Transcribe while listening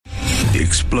The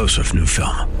explosive new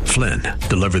film, Flynn,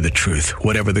 deliver the truth,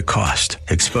 whatever the cost,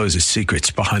 exposes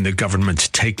secrets behind the government's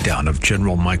takedown of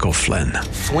General Michael Flynn.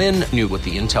 Flynn knew what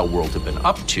the intel world had been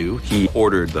up to. He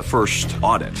ordered the first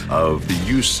audit of the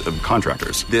use of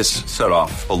contractors. This set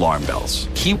off alarm bells.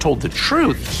 He told the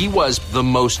truth. He was the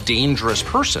most dangerous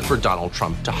person for Donald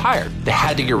Trump to hire. They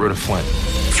had to get rid of Flynn.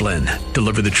 Flynn,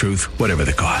 deliver the truth, whatever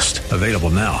the cost. Available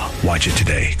now. Watch it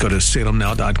today. Go to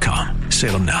salemnow.com.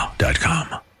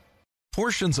 salemnow.com.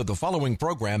 Portions of the following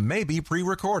program may be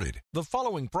pre-recorded. The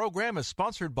following program is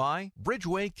sponsored by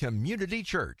Bridgeway Community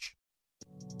Church.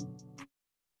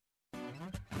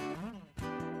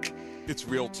 It's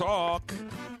Real Talk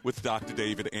with Dr.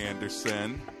 David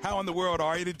Anderson. How in the world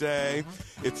are you today?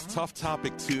 It's Tough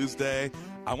Topic Tuesday.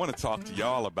 I want to talk to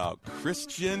y'all about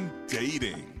Christian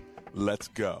dating. Let's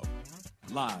go.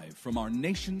 Live from our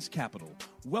nation's capital,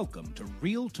 welcome to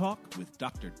Real Talk with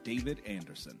Dr. David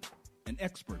Anderson. An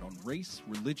expert on race,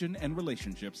 religion, and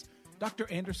relationships,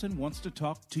 Dr. Anderson wants to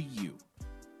talk to you.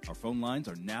 Our phone lines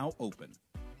are now open.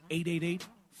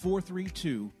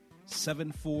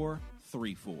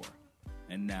 888-432-7434.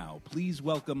 And now, please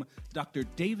welcome Dr.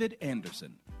 David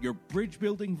Anderson, your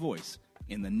bridge-building voice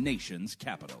in the nation's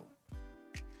capital.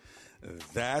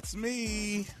 That's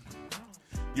me,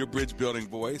 your bridge-building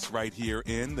voice right here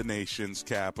in the nation's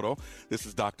capital. This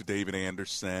is Dr. David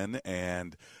Anderson,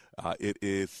 and it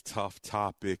is Tough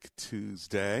Topic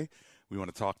Tuesday. We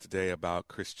want to talk today about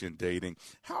Christian dating.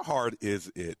 How hard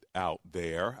is it out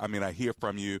there? I mean, I hear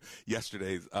from you.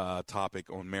 Yesterday's topic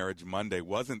on Marriage Monday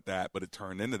wasn't that, but it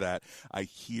turned into that. I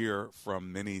hear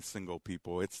from many single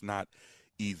people. It's not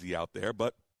easy out there.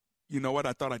 But you know what?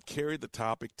 I thought I'd carry the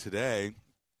topic today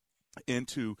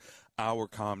into our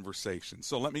conversation.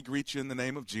 So let me greet you in the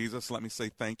name of Jesus. Let me say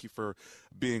thank you for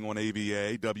being on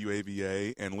AVA,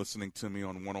 WAVA, and listening to me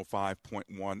on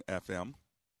 105.1 FM.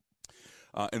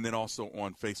 And then also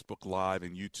on Facebook Live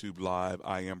and YouTube Live.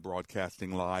 I am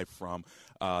broadcasting live from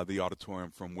the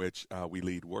auditorium from which we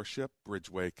lead worship,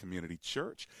 Bridgeway Community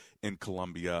Church in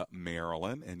Columbia,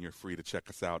 Maryland. And you're free to check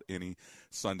us out any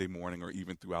Sunday morning or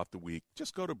even throughout the week.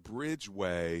 Just go to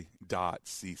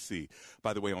bridgeway.cc.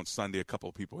 By the way, on Sunday, a couple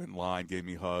of people in line gave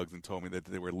me hugs and told me that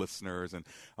they were listeners. And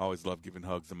I always love giving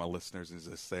hugs to my listeners and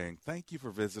just saying, thank you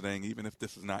for visiting, even if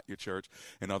this is not your church.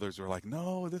 And others were like,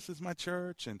 no, this is my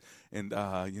church. And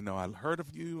you know, I heard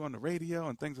of you on the radio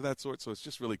and things of that sort. So it's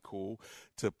just really cool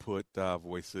to put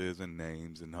voices and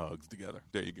names and hugs together.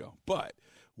 There you go. But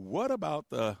what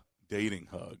about the dating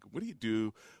hug? What do you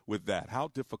do with that? How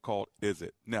difficult is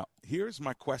it? Now, here's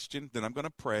my question. Then I'm going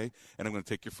to pray, and I'm going to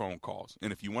take your phone calls.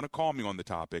 And if you want to call me on the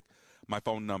topic, my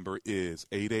phone number is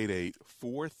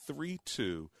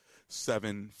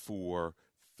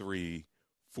 888-432-7434.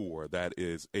 That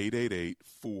is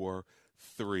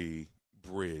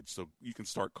 888-43-BRIDGE. So you can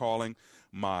start calling.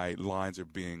 My lines are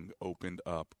being opened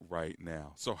up right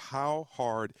now. So how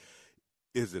hard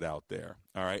is it out there?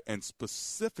 All right. And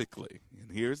specifically,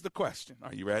 and here's the question.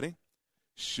 Are you ready?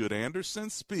 Should Anderson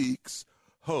Speaks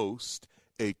host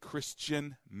a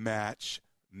Christian match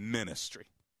ministry?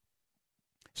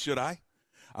 Should I?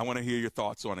 I want to hear your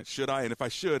thoughts on it. Should I? And if I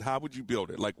should, how would you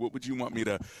build it? Like, what would you want me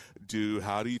to do?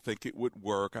 How do you think it would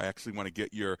work? I actually want to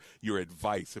get your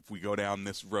advice if we go down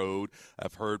this road.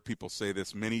 I've heard people say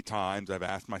this many times. I've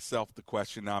asked myself the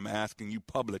question. Now I'm asking you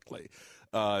publicly.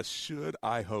 Should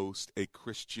I host a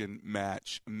Christian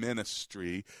match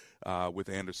ministry with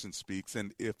Anderson Speaks?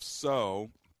 And if so,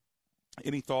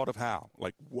 any thought of how?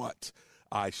 Like what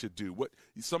I should do? What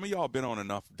some of y'all have been on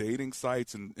enough dating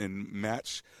sites and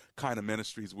match kind of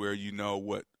ministries where you know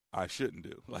what I shouldn't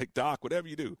do. Like, Doc, whatever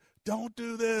you do, don't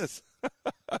do this.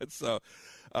 So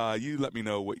you let me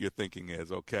know what your thinking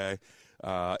is, okay?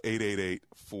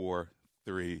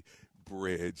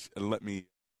 888-43-BRIDGE. And let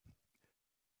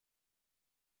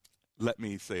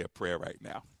me say a prayer right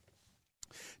now.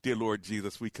 Dear Lord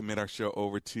Jesus, we commit our show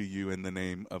over to you in the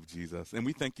name of Jesus. And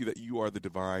we thank you that you are the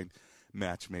divine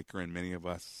matchmaker, and many of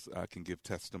us can give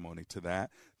testimony to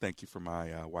that. Thank you for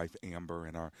my wife, Amber,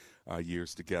 and our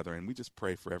years together. And we just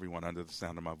pray for everyone under the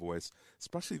sound of my voice,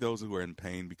 especially those who are in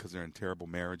pain because they're in terrible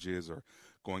marriages or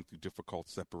going through difficult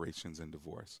separations and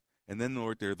divorce. And then,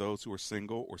 Lord, there are those who are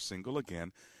single or single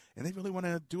again, and they really want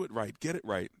to do it right, get it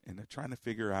right, and they're trying to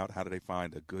figure out how do they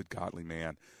find a good godly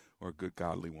man or a good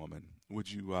godly woman. Would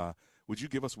you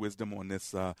give us wisdom on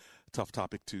this Tough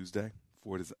Topic Tuesday?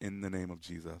 For it is in the name of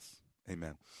Jesus.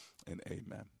 Amen and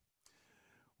amen.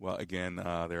 Well, again,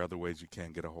 there are other ways you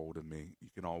can get a hold of me. You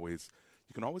can always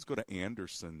go to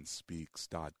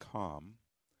AndersonSpeaks.com,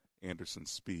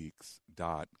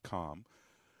 AndersonSpeaks.com.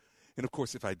 And, of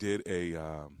course, if I did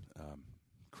a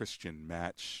Christian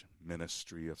match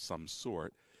ministry of some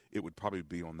sort, it would probably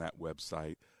be on that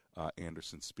website,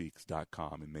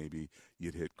 AndersonSpeaks.com, and maybe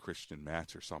you'd hit Christian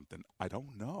Match or something. I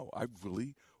don't know. I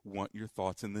really want your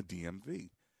thoughts in the DMV.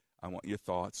 I want your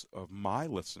thoughts of my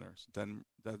listeners. Then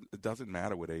it doesn't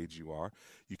matter what age you are.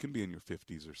 You can be in your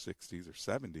 50s or 60s or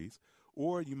 70s,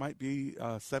 or you might be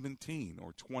 17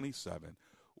 or 27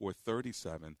 or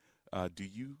 37. Do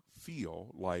you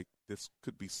feel like this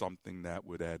could be something that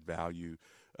would add value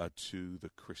to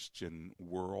the Christian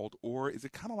world? Or is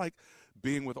it kind of like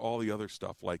being with all the other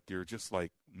stuff, like you're just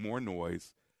like more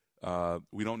noise?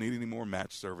 We don't need any more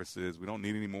match services. We don't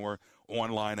need any more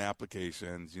online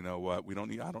applications. You know what? I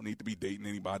don't need to be dating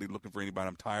anybody, looking for anybody.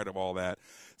 I'm tired of all that.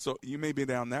 So you may be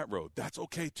down that road. That's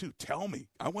okay too. Tell me.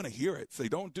 I want to hear it. Say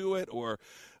don't do it, or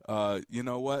you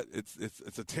know what?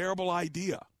 It's a terrible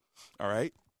idea. All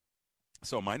right.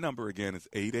 So my number again is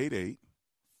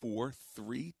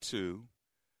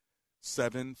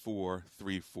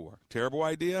 888-432-7434. Terrible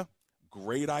idea?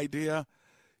 Great idea?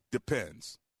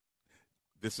 Depends.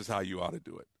 This is how you ought to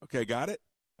do it. Okay, got it?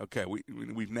 Okay,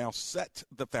 we've now set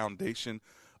the foundation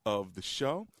of the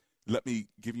show. Let me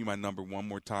give you my number one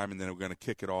more time, and then we're going to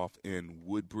kick it off in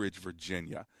Woodbridge,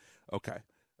 Virginia. Okay,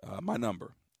 my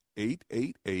number,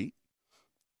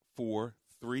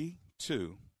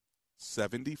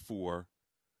 888-432-7434.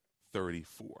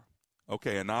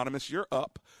 Okay, Anonymous, you're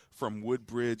up from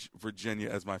Woodbridge, Virginia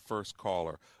as my first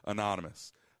caller.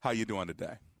 Anonymous, how you doing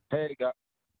today? Hey,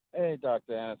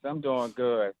 Dr. Anderson, I'm doing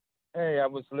good. Hey, I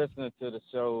was listening to the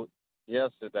show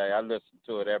yesterday. I listen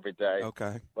to it every day.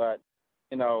 Okay. But,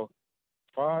 as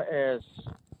far as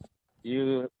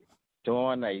you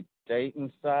doing a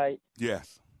dating site,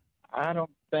 yes, I don't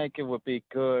think it would be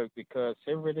good, because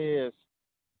here it is.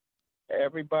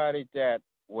 Everybody that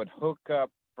would hook up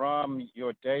from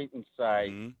your dating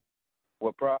site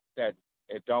that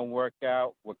it don't work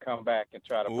out would come back and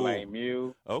try to blame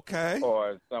you. Okay.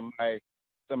 Or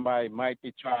somebody might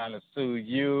be trying to sue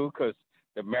you because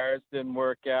the marriage didn't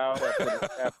work out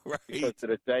right. because of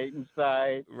the dating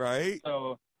site. Right.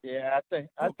 So, yeah,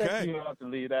 I think you have to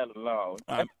leave that alone.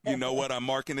 You know what? I'm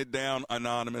marking it down,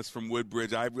 Anonymous from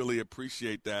Woodbridge. I really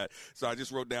appreciate that. So I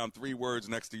just wrote down 3 words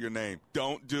next to your name.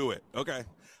 Don't do it. Okay.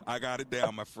 I got it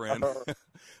down, my friend.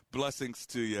 Blessings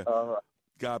to you. All right.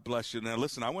 God bless you. Now,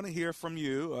 listen, I want to hear from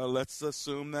you. Let's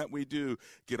assume that we do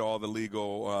get all the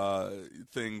legal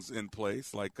things in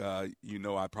place, like I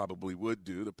probably would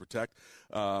do to protect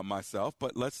myself.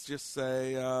 But let's just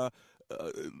say the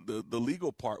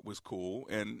legal part was cool,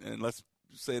 and let's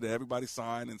say that everybody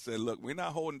signed and said, look, we're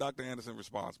not holding Dr. Anderson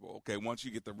responsible. Okay, once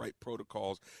you get the right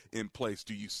protocols in place,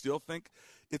 do you still think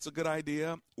it's a good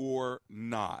idea or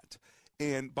not?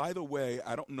 And by the way,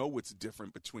 I don't know what's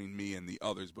different between me and the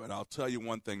others, but I'll tell you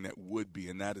one thing that would be,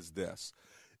 and that is this.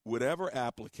 Whatever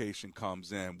application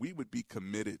comes in, we would be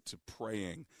committed to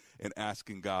praying and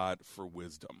asking God for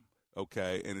wisdom,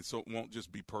 okay? And so it won't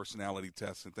just be personality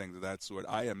tests and things of that sort.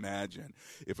 I imagine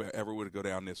if I ever were to go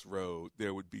down this road,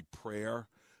 there would be prayer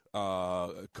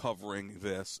covering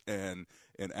this and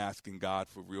asking God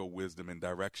for real wisdom and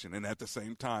direction. And at the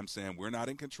same time saying, we're not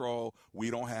in control.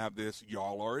 We don't have this.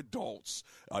 Y'all are adults.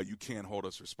 You can't hold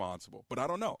us responsible. But I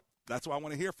don't know. That's why I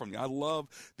want to hear from you. I love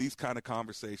these kind of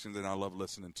conversations, and I love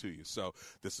listening to you. So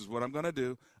this is what I'm going to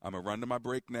do. I'm going to run to my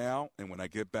break now, and when I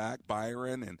get back,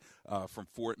 Byron and from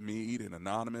Fort Meade and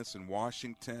Anonymous in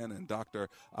Washington and Dr.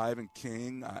 Ivan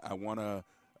King, I want to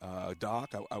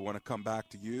Doc, I want to come back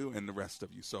to you and the rest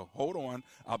of you. So hold on.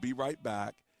 I'll be right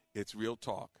back. It's Real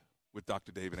Talk with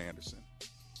Dr. David Anderson.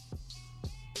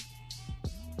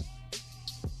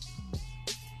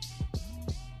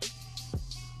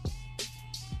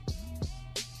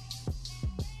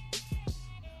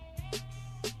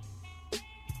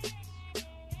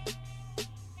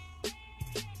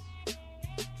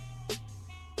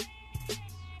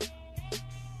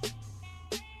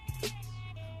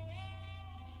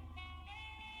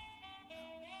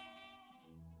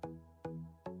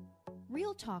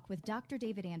 Real Talk with Dr.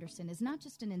 David Anderson is not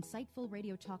just an insightful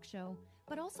radio talk show,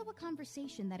 but also a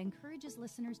conversation that encourages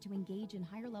listeners to engage in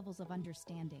higher levels of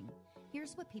understanding.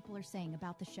 Here's what people are saying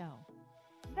about the show.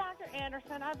 Dr.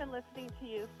 Anderson, I've been listening to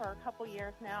you for a couple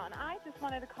years now, and I just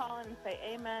wanted to call in and say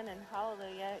amen and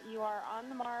hallelujah. You are on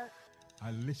the mark.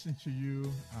 I listen to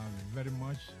you very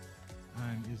much,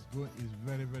 and it's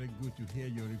very, very good to hear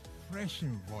your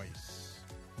refreshing voice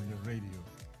on the radio.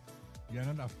 You're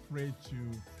not afraid to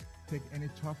take any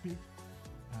topic.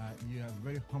 You are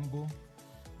very humble,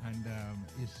 and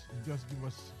it just gives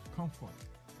us comfort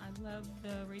I love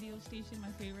the radio station. My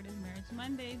favorite is Marriage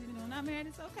Mondays. Even though I'm not married,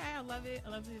 it's okay. I love it. I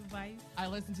love the advice. I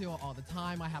listen to it all the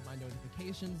time. I have my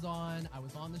notifications on. I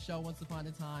was on the show once upon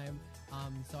a time.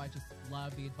 So I just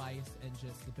love the advice and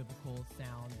just the biblical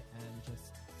sound and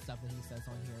just stuff that he says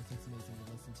on here. It's amazing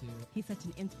to listen to. He's such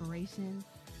an inspiration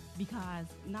because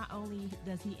not only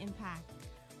does he impact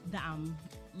the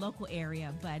local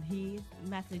area, but his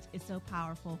message is so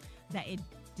powerful that it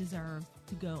deserves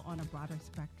to go on a broader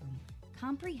spectrum.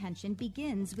 Comprehension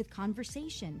begins with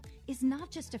conversation is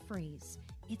not just a phrase,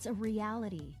 it's a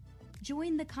reality.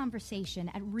 Join the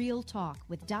conversation at Real Talk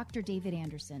with Dr. David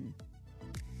Anderson.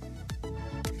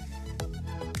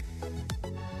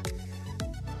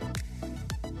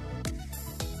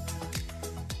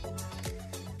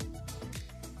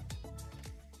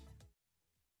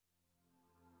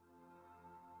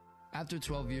 After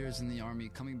 12 years in the Army,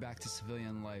 coming back to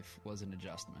civilian life was an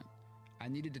adjustment. I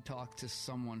needed to talk to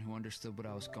someone who understood what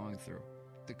I was going through.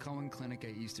 The Cohen Clinic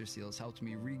at Easter Seals helped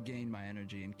me regain my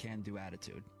energy and can-do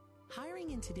attitude. Hiring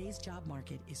in today's job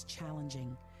market is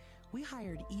challenging. We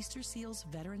hired Easter Seals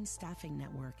Veteran Staffing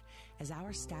Network as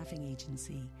our staffing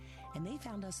agency, and they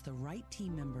found us the right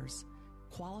team members,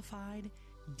 qualified,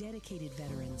 dedicated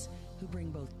veterans who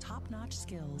bring both top-notch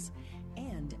skills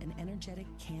and an energetic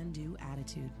can-do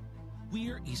attitude.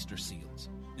 We're Easter Seals,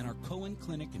 and our Cohen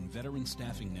Clinic and Veteran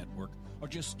Staffing Network are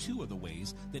just two of the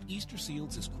ways that Easter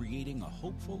Seals is creating a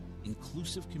hopeful,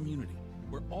 inclusive community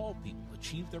where all people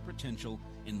achieve their potential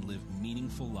and live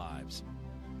meaningful lives.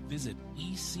 Visit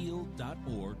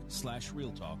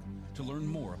eSeal.org/realtalk to learn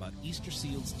more about Easter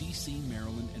Seals D.C.,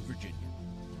 Maryland, and Virginia.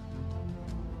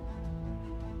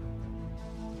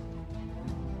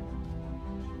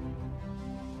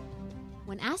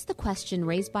 When asked the question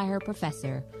raised by her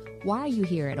professor, "Why are you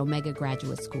here at Omega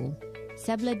Graduate School?"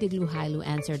 Sebla Diglu-Hailu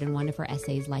answered in one of her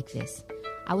essays like this: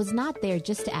 "I was not there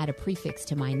just to add a prefix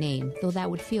to my name, though that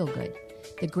would feel good.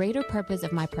 The greater purpose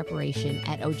of my preparation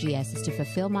at OGS is to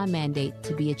fulfill my mandate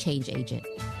to be a change agent.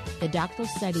 The doctoral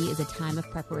study is a time of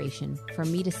preparation for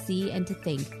me to see and to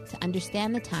think, to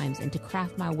understand the times, and to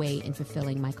craft my way in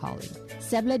fulfilling my calling."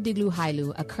 Sebla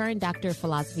Diglu-Hailu, a current Doctor of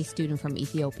Philosophy student from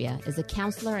Ethiopia, is a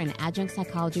counselor and adjunct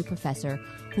psychology professor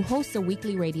who hosts a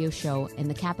weekly radio show in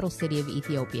the capital city of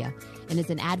Ethiopia and is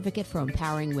an advocate for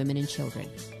empowering women and children.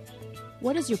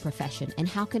 What is your profession, and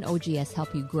how can OGS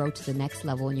help you grow to the next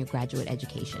level in your graduate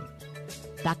education?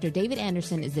 Dr. David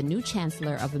Anderson is the new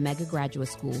chancellor of Omega Graduate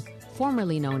School,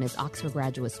 formerly known as Oxford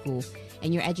Graduate School,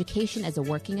 and your education as a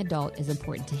working adult is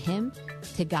important to him,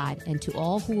 to God, and to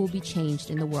all who will be changed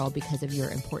in the world because of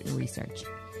your important research.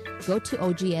 Go to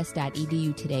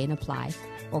ogs.edu today and apply,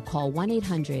 or call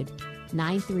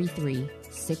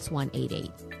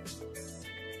 1-800-933-6188.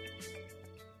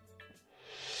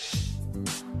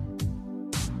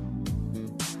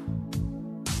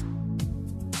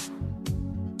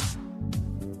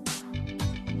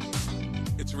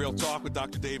 Real Talk with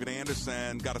Dr. David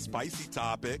Anderson. Got a spicy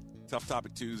topic, Tough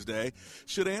Topic Tuesday.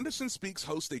 Should Anderson Speaks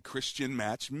host a Christian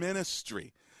Match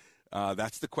ministry?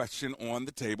 That's the question on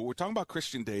the table. We're talking about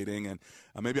Christian dating, and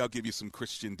maybe I'll give you some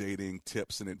Christian dating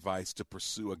tips and advice to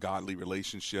pursue a godly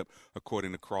relationship,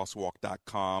 according to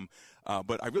crosswalk.com.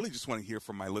 But I really just want to hear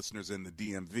from my listeners in the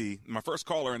DMV. My first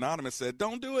caller, Anonymous, said,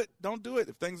 don't do it. Don't do it.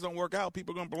 If things don't work out,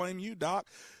 people are going to blame you, Doc.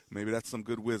 Maybe that's some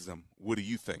good wisdom. What do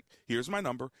you think? Here's my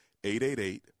number,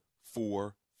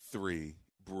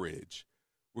 888-43-BRIDGE.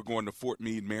 We're going to Fort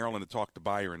Meade, Maryland, to talk to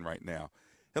Byron right now.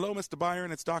 Hello, Mr.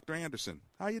 Byron. It's Dr. Anderson.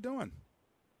 How you doing?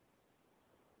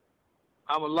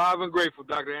 I'm alive and grateful,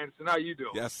 Dr. Anderson. How you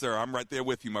doing? Yes, sir. I'm right there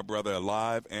with you, my brother,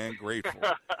 alive and grateful.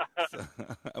 So,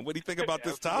 what do you think about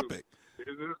this topic?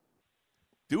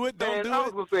 Do it, don't do I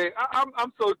was going to say,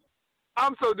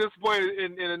 I'm so disappointed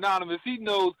in Anonymous. He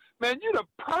knows, man, you're the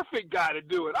perfect guy to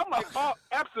do it. I'm like, oh,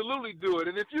 absolutely do it.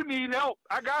 And if you need help,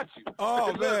 I got you.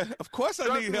 Oh, man, of course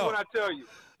I need help. When I tell you.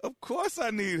 Of course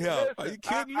I need help. Listen, are you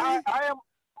kidding me?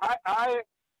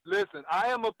 Listen, I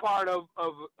am a part of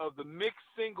the mixed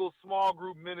single small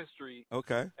group ministry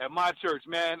at my church,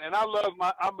 man. And I love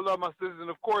my sisters. And,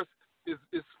 of course, it's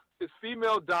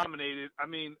female dominated. I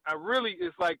mean,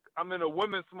 it's like I'm in a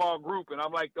women's small group, and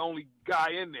I'm like the only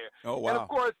guy in there. Oh, wow. And of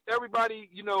course, everybody,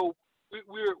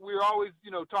 we're always,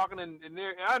 talking in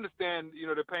there. And I understand,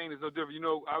 the pain is no different.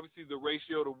 Obviously the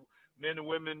ratio to men and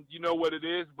women, you know what it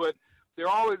is, but they're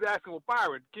always asking, well,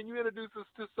 Byron, can you introduce us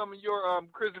to some of your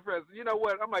Christian friends? You know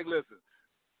what? I'm like, listen,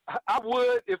 I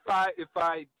would if I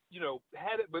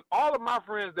had it, but all of my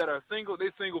friends that are single,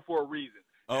 they're single for a reason.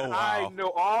 Oh, and wow. I know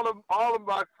all of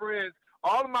my friends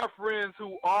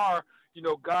who are,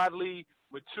 godly,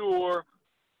 mature,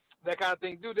 that kind of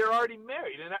thing, dude, they're already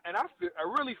married, and I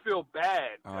really feel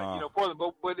bad, for them.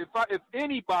 But if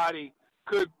anybody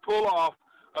could pull off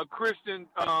a Christian,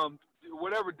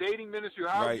 whatever dating ministry, or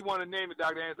however you want to name it,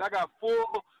 Dr. Anderson, I got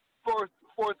full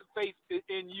faith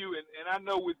in you, and I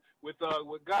know with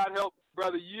God help,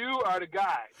 brother, you are the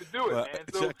guy to do it, man.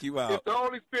 So check you out. If the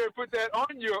Holy Spirit put that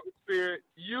on your spirit,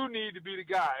 you need to be the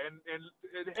guy,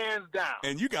 and hands down.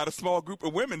 And you got a small group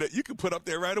of women that you can put up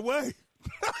there right away.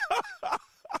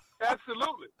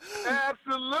 Absolutely.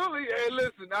 Hey,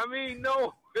 listen, I mean,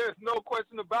 no, there's no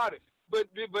question about it. But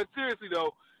seriously,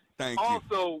 though,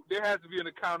 also, there has to be an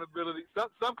accountability,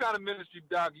 some kind of ministry,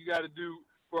 Doc, you got to do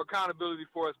for accountability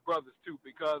for us brothers, too,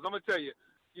 because I'm going to tell you,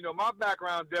 my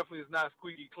background definitely is not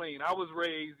squeaky clean. I was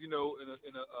raised, in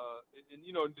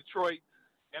Detroit,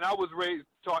 and I was raised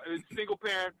in a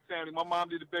single-parent family. My mom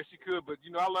did the best she could, but,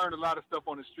 I learned a lot of stuff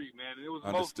on the street, man, and it was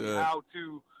mostly how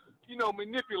to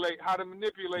manipulate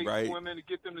women to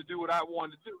get them to do what I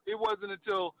wanted to do. It wasn't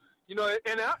until,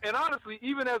 and honestly,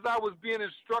 even as I was being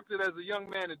instructed as a young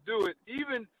man to do it,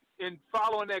 even in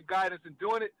following that guidance and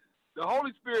doing it, the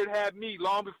Holy Spirit had me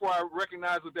long before I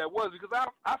recognized what that was, because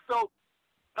I felt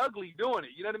ugly doing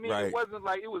it. You know what I mean? Right. It wasn't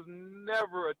like, it was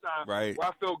never a time right. where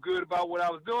I felt good about what I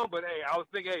was doing, but hey, I was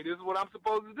thinking, hey, this is what I'm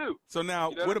supposed to do. So now,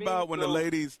 you know what about when the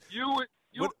ladies?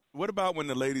 What about when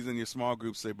the ladies in your small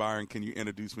group say, Byron, can you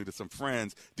introduce me to some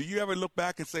friends? Do you ever look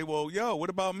back and say, well, what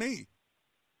about me?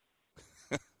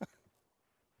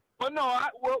 Well, no,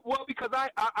 because I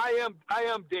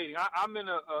am dating. I'm in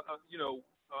a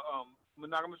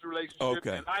monogamous relationship,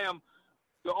 and I am.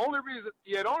 The only reason,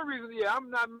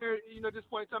 I'm not married, at this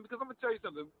point in time, because I'm going to tell you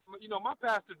something. My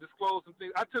pastor disclosed some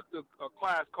things. I took a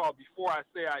class called Before I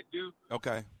Say I Do.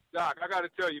 Okay. Doc, I got to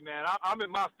tell you, man, I'm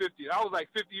in my 50s. I was like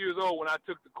 50 years old when I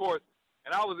took the course,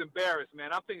 and I was embarrassed,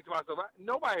 man. I'm thinking to myself,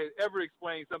 nobody has ever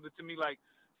explained something to me like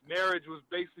marriage was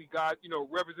basically God,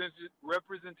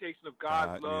 representation of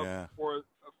God's love for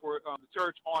the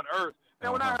church on earth.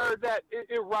 And when I heard that,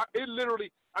 it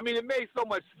literally, it made so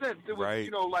much sense. It was,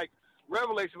 like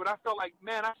revelation, but I felt like,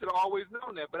 man, I should have always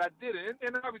known that, but I didn't.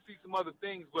 And obviously some other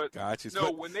things, but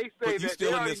when they say that,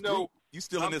 they already know. You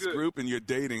still in this group and you're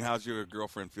dating. How's your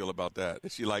girlfriend feel about that?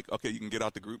 Is she like, okay, you can get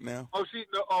out the group now? Oh,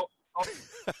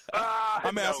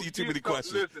 I'm asking you too many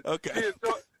questions. Listen, okay.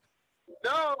 No.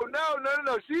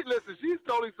 She's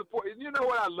totally supportive. You know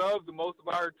what I love the most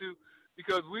about her too?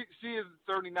 Because she is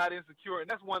certainly not insecure, and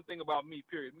that's one thing about me,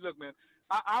 period. Look, man,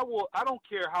 I don't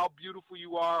care how beautiful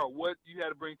you are or what you had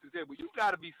to bring to the table. You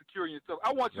got to be secure in yourself.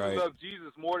 I want you to love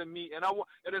Jesus more than me, and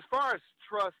as far as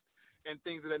trust and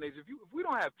things of that nature, if we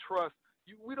don't have trust,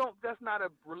 that's not a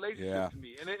relationship to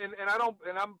me. And I know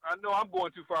I'm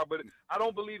going too far, but I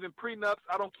don't believe in prenups.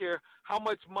 I don't care how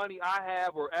much money I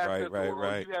have or assets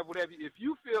or you have, whatever. If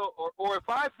you feel or if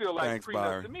I feel like prenups,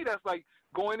 Byron. To me that's like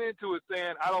going into it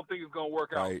saying I don't think it's going to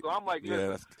work out. So I'm like,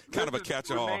 that's kind of a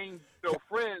catch-all. Remain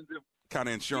friends. Kind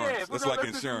of insurance. It's like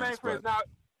insurance. But...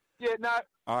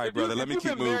 all right, brother. Let me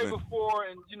keep moving. Married before,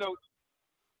 and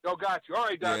got you. All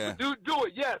right, Doctor. Yeah. Do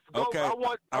it. Yes. Go. Okay.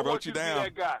 I want you down. To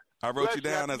be that guy. I wrote you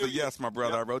down as a yes, my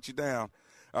brother. Yep. I wrote you down.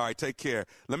 All right, take care.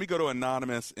 Let me go to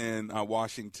Anonymous in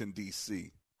Washington,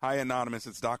 D.C. Hi, Anonymous.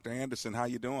 It's Dr. Anderson. How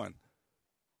you doing?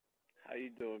 How you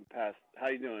doing, Pastor? How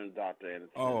you doing, Dr. Anderson?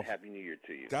 Oh, Happy New Year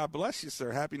to you. God bless you,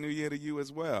 sir. Happy New Year to you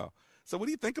as well. So what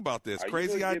do you think about this?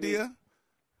 Crazy idea?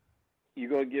 You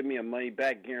going to give me a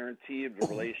money-back guarantee if the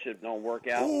relationship don't work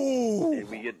out and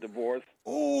we get divorced?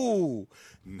 Oh,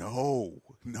 no.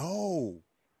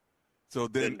 So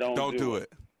then don't do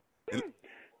it.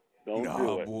 Don't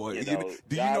do it. Boy.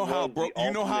 Do you know how broke?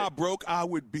 You know how broke I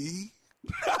would be?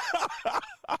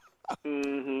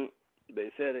 Mm-hmm.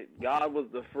 They said it. God was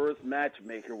the first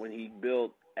matchmaker when He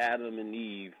built Adam and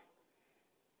Eve.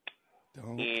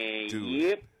 Don't do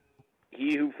it.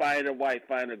 He who find a wife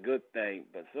find a good thing.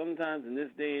 But sometimes in this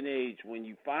day and age, when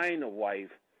you find a wife,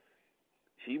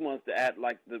 she wants to act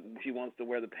like she wants to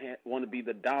wear the pants, want to be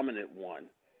the dominant one.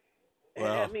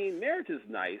 Well, marriage is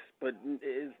nice, but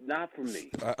it's not for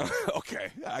me. Okay,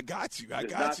 I got you.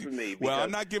 It's not for me. Well,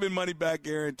 I'm not giving money back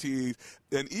guarantees.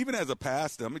 And even as a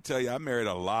pastor, let me tell you, I married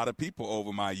a lot of people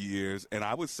over my years, and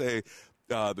I would say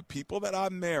the people that I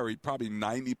married, probably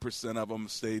 90% of them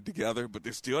stayed together, but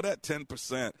there's still that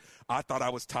 10%. I thought I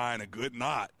was tying a good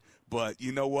knot. But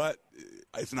you know what?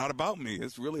 It's not about me.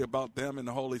 It's really about them and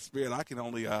the Holy Spirit. I can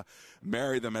only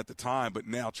marry them at the time, but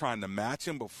now trying to match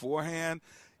them beforehand,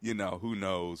 who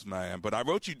knows, man. But I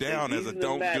wrote you down as a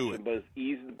don't do it. But it's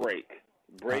easy to break.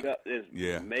 Break up is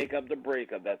make up the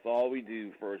breakup. That's all we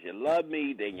do. First you love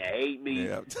me, then you hate me.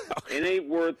 Yeah. It ain't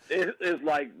worth. It's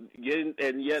like getting,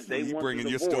 and yet they want bringing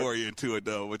the your divorce. story into it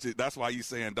though, that's why you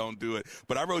saying don't do it.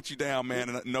 But I wrote you down, man,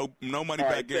 and no money All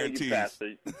back right, guarantees.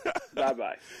 Thank you,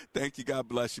 Bye-bye. Thank you. God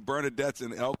bless you. Bernadette's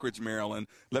in Elkridge, Maryland.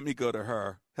 Let me go to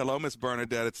her. Hello, Miss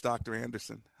Bernadette. It's Dr.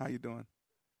 Anderson. How you doing?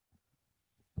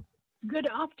 Good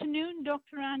afternoon,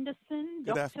 Dr. Anderson.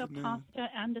 Good Dr. afternoon. Pastor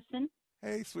Anderson.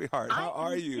 Hey, sweetheart. How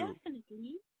are you? I'm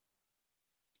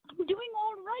doing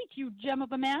all right, you gem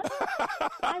of a man.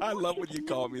 I love when you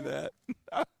call me that.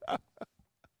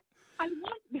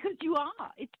 Because you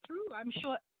are. It's true. I'm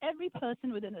sure every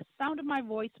person within the sound of my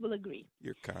voice will agree.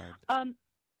 You're kind.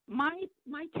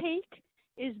 My take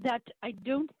is that I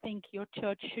don't think your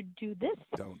church should do this.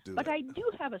 Don't do but it. I do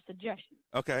have a suggestion.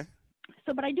 Okay.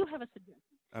 But I do have a suggestion.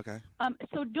 Okay.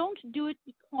 So don't do it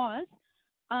because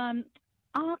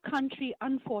our country,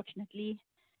 unfortunately,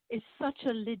 is such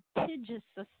a litigious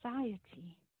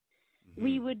society. Mm-hmm.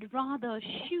 We would rather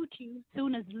shoot you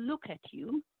soon as look at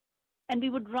you, and we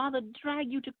would rather drag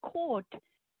you to court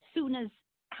soon as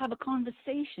have a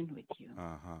conversation with you.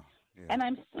 Uh-huh. Yeah. And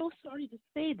I'm so sorry to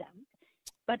say that,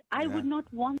 but I would not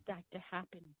want that to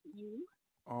happen to you.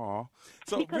 Oh,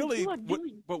 so Because really, you are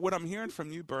doing- but what I'm hearing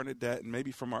from you, Bernadette, and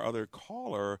maybe from our other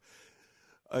caller,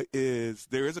 is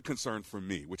there is a concern for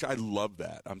me, which I love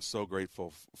that. I'm so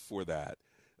grateful for that.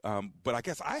 But I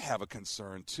guess I have a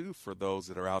concern, too, for those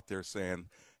that are out there saying,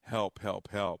 help, help,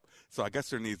 help. So I guess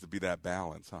there needs to be that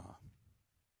balance, huh?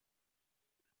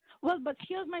 Well, but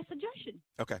here's my suggestion.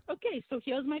 Okay. Okay, so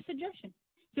here's my suggestion.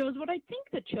 Here's what I think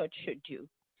the church should do.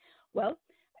 Well,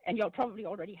 and you'll probably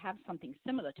already have something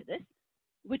similar to this,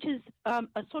 which is a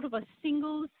sort of a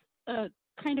singles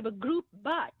kind of a group,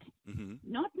 but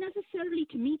not necessarily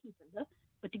to meet each other,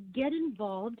 but to get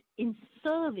involved in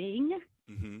serving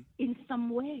in some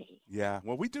way. Yeah,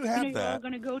 well, we do have You're all that.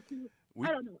 going to go to,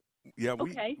 I don't know. Yeah,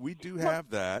 Okay. we do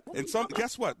have that. And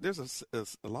guess what? There's a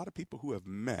lot of people who have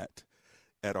met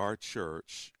at our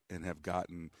church and have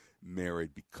gotten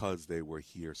married because they were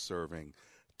here serving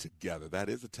together. That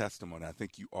is a testimony. I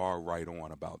think you are right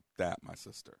on about that, my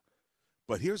sister.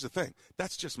 But here's the thing.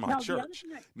 That's just my church.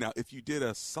 Now, if you did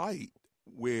a site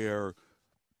where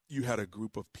you had a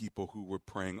group of people who were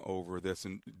praying over this,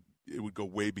 and it would go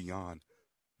way beyond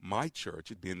my church,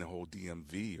 it'd be in the whole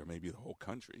DMV or maybe the whole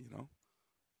country, you know?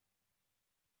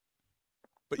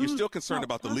 But you're still concerned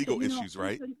about the legal issues,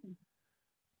 right?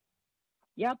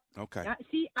 Yep. Okay.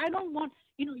 See, I don't want,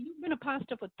 you've been a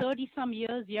pastor for 30-some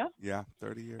years, yeah? Yeah,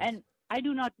 30 years. And I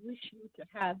do not wish you to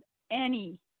have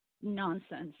any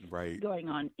nonsense going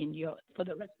on for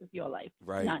the rest of your life.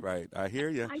 Right, None. right. I hear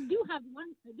you. I do have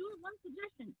one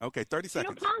suggestion. Okay, 30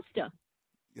 seconds. Pastor.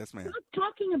 Yes, ma'am. Stop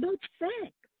talking about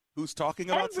sex. Who's talking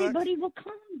about Everybody sex? will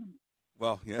come.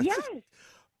 Well, yes. Yes.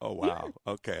 Oh, wow. Yes.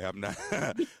 Okay, I'm not.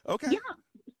 Okay. Yeah.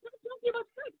 Stop talking about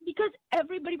sex because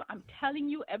I'm telling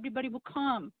you, everybody will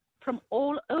come from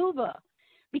all over.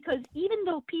 Because even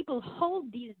though people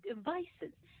hold these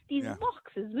devices, these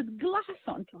boxes with glass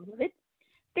on top of it,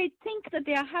 they think that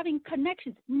they are having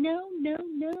connections. No, no,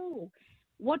 no.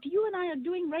 What you and I are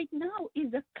doing right now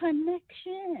is a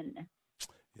connection.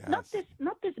 Yes.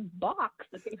 Not this box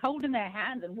that they hold in their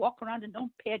hands and walk around and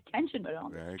don't pay attention but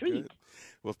on the street. Good.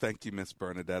 Well, thank you, Miss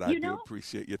Bernadette. I do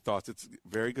appreciate your thoughts. It's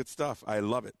very good stuff. I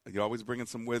love it. You're always bringing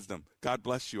some wisdom. God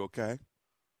bless you, okay?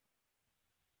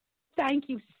 Thank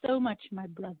you so much, my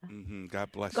brother.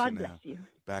 God bless God you now. bless you.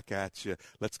 Back at you.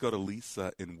 Let's go to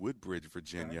Lisa in Woodbridge,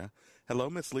 Virginia. Hello,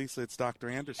 Miss Lisa. It's Dr.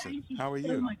 Anderson. Thank you How are so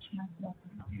you? much, my brother.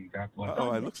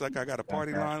 Oh, it looks like I got a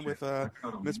party line with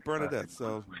Miss Bernadette.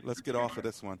 So let's get off of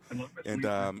this one. And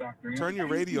turn your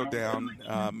radio down,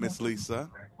 Miss Lisa.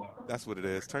 That's what it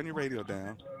is. Turn your radio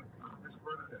down.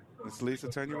 Miss Lisa,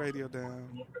 turn your radio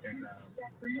down.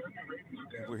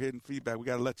 We're hitting feedback. We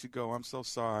got to let you go. I'm so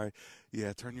sorry.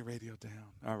 Yeah, turn your radio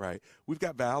down. All right. We've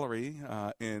got Valerie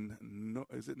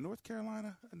is it North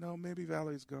Carolina? No, maybe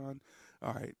Valerie's gone.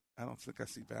 All right. I don't think I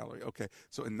see Valerie. Okay.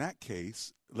 So in that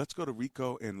case, let's go to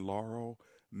Rico in Laurel,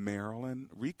 Maryland.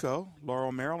 Rico,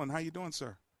 Laurel, Maryland. How you doing,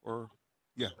 sir?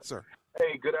 Sir.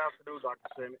 Hey, good afternoon,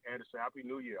 Dr. Anderson. Happy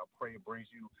New Year. I pray it brings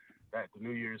you that the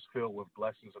New Year is filled with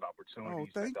blessings and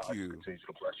opportunities. Oh, thank that God you. Continues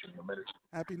to bless you in your ministry.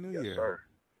 Happy New Yes, Year. Sir.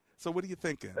 So what are you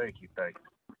thinking? Thank you.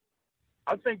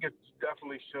 I think it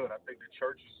definitely should. I think the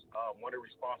church is one of the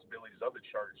responsibilities of the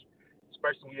church,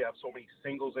 especially when you have so many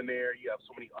singles in there, you have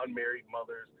so many unmarried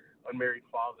mothers, unmarried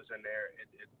fathers in there.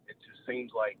 It just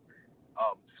seems like,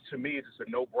 to me, it's just a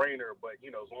no-brainer, but,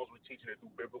 as long as we're teaching it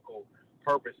through biblical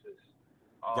purposes,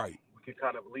 we can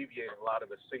kind of alleviate a lot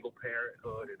of the single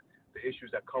parenthood and the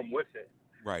issues that come with it.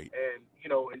 Right. And,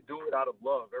 and do it out of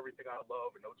love, everything out of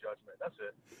love and no judgment. That's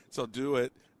it. So do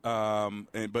it,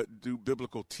 but do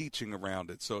biblical teaching around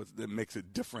it, so it makes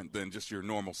it different than just your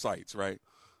normal sites, right?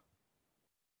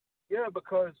 Yeah,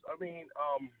 because,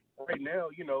 right now,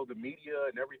 the media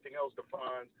and everything else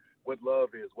defines what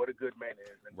love is, what a good man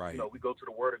is. And, right. We go to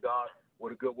the Word of God,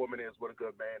 what a good woman is, what a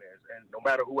good man is. And no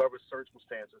matter whoever's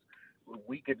circumstances,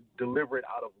 we can deliver it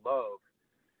out of love.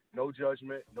 No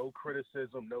judgment, no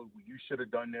criticism, no, you should have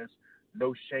done this,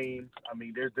 no shame.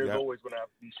 There's always going to have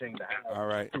to be shame to have. All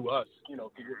right. To us,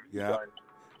 Yeah.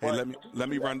 Hey, let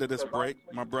me run to this break,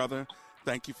 my brother.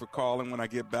 Thank you for calling. When I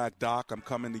get back, Doc, I'm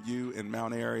coming to you in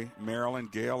Mount Airy,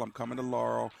 Maryland. Gail, I'm coming to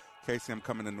Laurel. Casey, I'm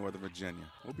coming to Northern Virginia.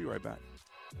 We'll be right back.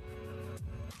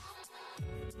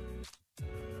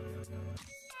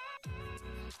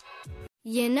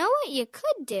 You know what you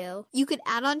could do? You could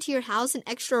add onto your house an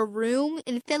extra room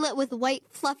and fill it with white,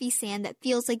 fluffy sand that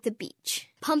feels like the beach.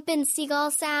 Pump in seagull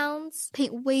sounds.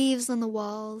 Paint waves on the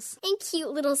walls. And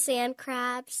cute little sand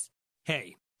crabs.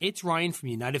 Hey, it's Ryan from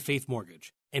United Faith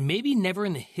Mortgage. And maybe never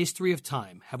in the history of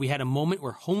time have we had a moment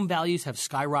where home values have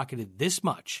skyrocketed this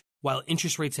much while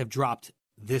interest rates have dropped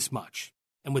this much.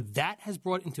 And what that has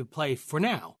brought into play for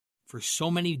now, for so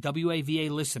many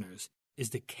WAVA listeners, is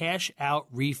the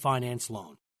cash-out refinance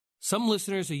loan. Some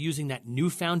listeners are using that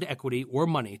newfound equity or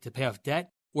money to pay off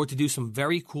debt or to do some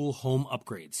very cool home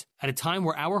upgrades at a time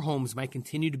where our homes might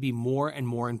continue to be more and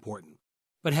more important.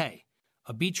 But hey,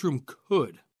 a beach room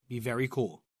could be very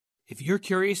cool. If you're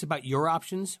curious about your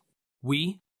options,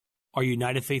 we are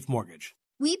United Faith Mortgage.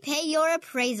 We pay your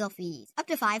appraisal fees, up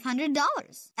to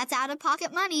 $500. That's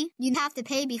out-of-pocket money you'd have to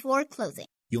pay before closing.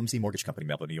 UMC Mortgage Company,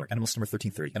 Melville, New York. NMLS number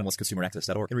 1330.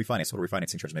 NMLSConsumerAccess.org. And refinance. Total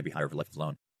refinancing charges may be higher over life of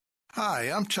loan.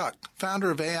 Hi, I'm Chuck,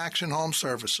 founder of A-Action Home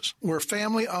Services. We're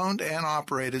family-owned and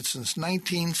operated since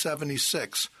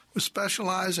 1976. We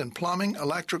specialize in plumbing,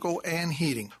 electrical, and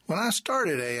heating. When I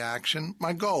started A-Action,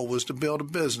 my goal was to build a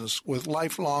business with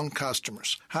lifelong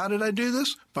customers. How did I do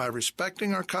this? By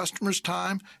respecting our customers'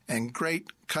 time and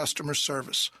great customer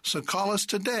service. So call us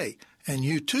today, and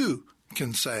you too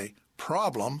can say,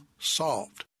 problem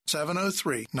solved.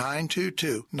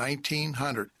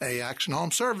 703-922-1900.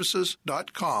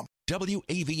 AActionHomeservices.com.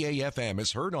 WAVA-FM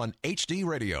is heard on HD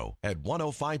Radio at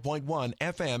 105.1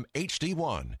 FM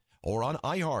HD1 or on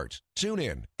iHeart,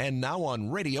 TuneIn, and now on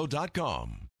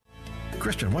radio.com.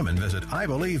 Christian women visit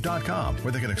IBelieve.com,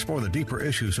 where they can explore the deeper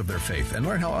issues of their faith and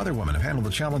learn how other women have handled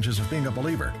the challenges of being a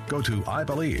believer. Go to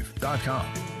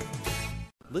IBelieve.com.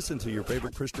 Listen to your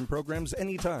favorite Christian programs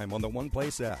anytime on the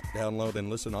OnePlace app. Download and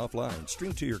listen offline.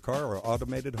 Stream to your car or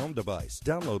automated home device.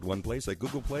 Download OnePlace at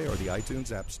Google Play or the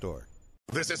iTunes App Store.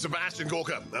 This is Sebastian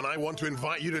Gorka, and I want to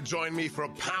invite you to join me for a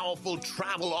powerful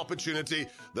travel opportunity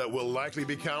that will likely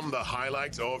become the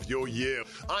highlight of your year.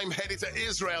 I'm headed to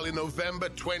Israel in November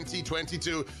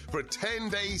 2022 for a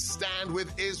 10-day Stand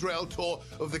with Israel tour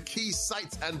of the key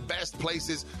sites and best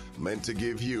places meant to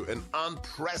give you an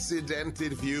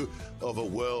unprecedented view of a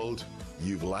world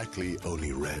you've likely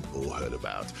only read or heard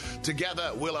about.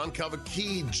 Together, we'll uncover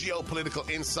key geopolitical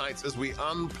insights as we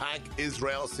unpack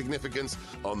Israel's significance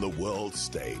on the world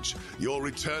stage. You'll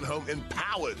return home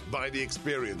empowered by the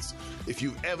experience. If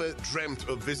you ever dreamt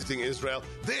of visiting Israel,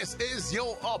 this is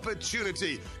your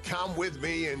opportunity. Come with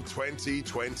me in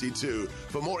 2022.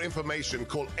 For more information,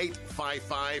 call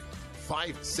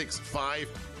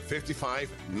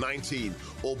 855-565-5519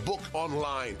 or book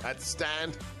online at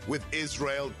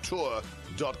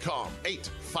standwithisraeltour.com.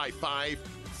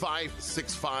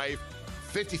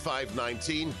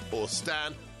 855-565-5519 or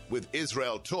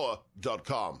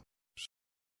standwithisraeltour.com.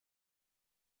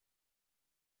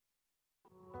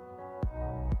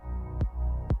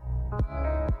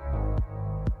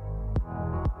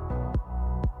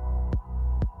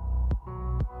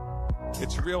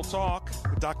 It's Real Talk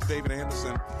with Dr. David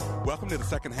Anderson. Welcome to the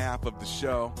second half of the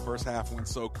show. First half went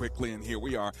so quickly, and here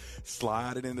we are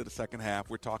sliding into the second half.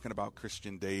 We're talking about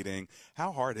Christian dating.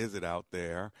 How hard is it out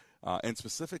there? And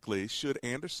specifically, should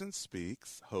Anderson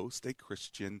Speaks host a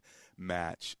Christian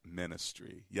match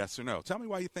ministry? Yes or no? Tell me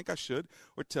why you think I should,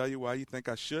 or tell you why you think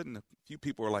I shouldn't. A few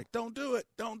people are like, don't do it,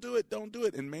 don't do it, don't do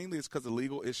it. And mainly it's because of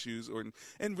legal issues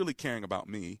and really caring about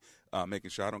me,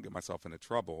 making sure I don't get myself into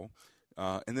trouble.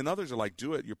 And then others are like,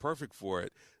 do it, you're perfect for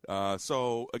it.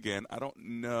 So, again, I don't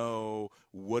know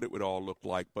what it would all look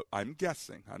like, but I'm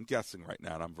guessing right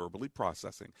now, and I'm verbally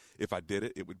processing. If I did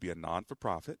it, it would be a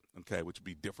non-for-profit, okay, which would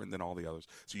be different than all the others.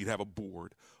 So you'd have a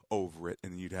board over it,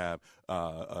 and you'd have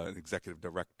an executive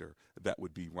director that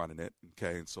would be running it,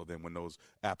 okay? And so then when those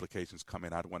applications come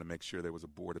in, I'd want to make sure there was a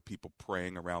board of people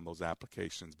praying around those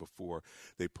applications before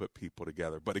they put people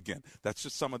together. But again, that's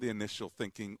just some of the initial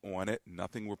thinking on it.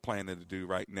 Nothing we're planning to do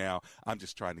right now. I'm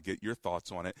just trying to get your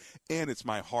thoughts on it. And it's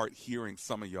my heart hearing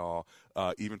some of y'all,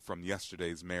 even from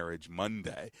yesterday's Marriage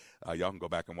Monday. Y'all can go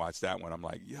back and watch that one. I'm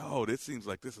like, yo, this seems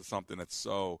like this is something that's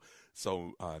so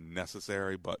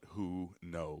necessary, but who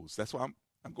knows? That's why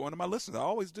I'm going to my listeners. I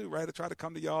always do, right? I try to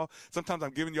come to y'all. Sometimes I'm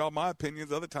giving y'all my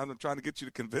opinions. Other times I'm trying to get you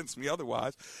to convince me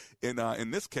otherwise. And in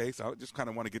this case, I just kind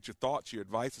of want to get your thoughts, your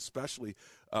advice, especially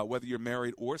whether you're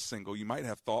married or single. You might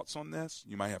have thoughts on this.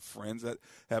 You might have friends that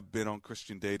have been on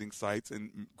Christian dating sites,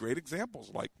 and great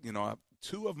examples. Like,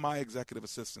 two of my executive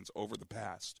assistants over the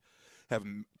past have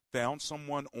found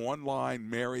someone online,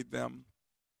 married them.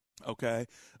 Okay,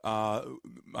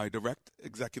 my direct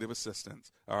executive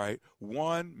assistants, all right.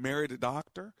 One married a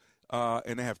doctor,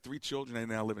 and they have 3 children. They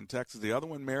now live in Texas. The other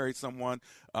one married someone,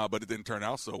 but it didn't turn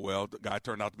out so well. The guy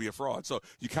turned out to be a fraud. So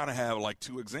you kind of have like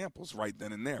 2 examples right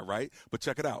then and there, right? But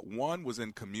check it out. One was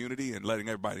in community and letting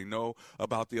everybody know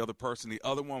about the other person. The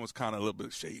other one was kind of a little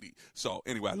bit shady. So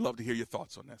anyway, I'd love to hear your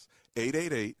thoughts on this.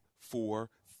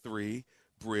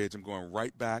 888-43-BRIDGE. I'm going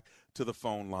right back to the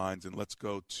phone lines, and let's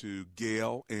go to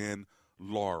Gail in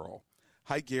Laurel.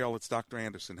 Hi, Gail. It's Dr.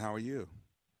 Anderson. How are you?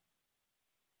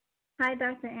 Hi,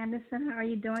 Dr. Anderson. How are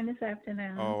you doing this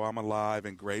afternoon? Oh, I'm alive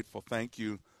and grateful. Thank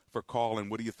you for calling.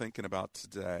 What are you thinking about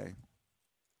today?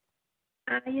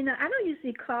 I don't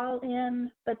usually call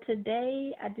in, but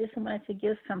today I just wanted to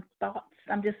give some thoughts.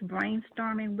 I'm just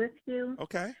brainstorming with you.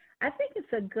 Okay. I think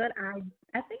it's a good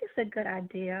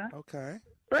idea. Okay.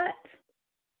 But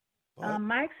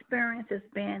my experience has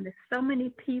been that so many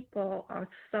people are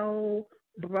so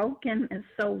broken and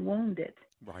so wounded.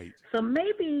 Right. So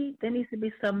maybe there needs to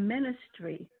be some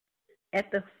ministry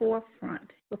at the forefront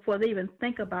before they even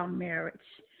think about marriage.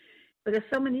 Because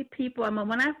so many people,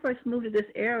 when I first moved to this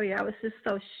area, I was just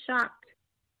so shocked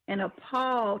and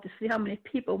appalled to see how many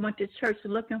people went to church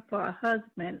looking for a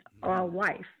husband or a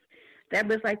wife. That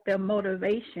was like their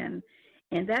motivation.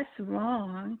 And that's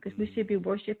wrong, because we should be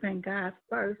worshiping God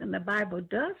first. And the Bible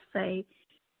does say,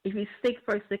 if you seek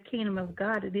first the kingdom of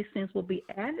God, that these things will be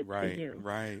added to you.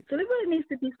 Right. So there really needs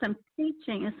to be some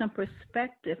teaching and some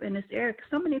perspective in this area.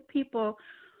 So many people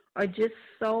are just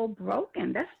so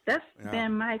broken. That's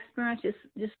been my experience,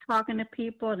 just talking to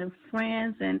people and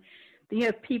friends. And you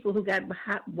have people who got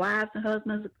wives and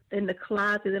husbands in the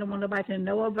closet they don't want nobody to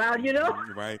know about,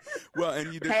 Right. Well,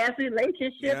 and you past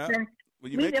relationships and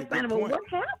you make a good point. What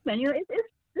happened?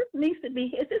 This needs to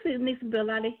be a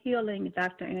lot of healing,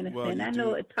 Dr. Anderson. Well, I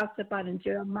know it talks about in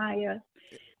Jeremiah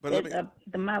that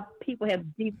my people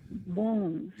have deep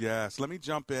wounds. Yes. Let me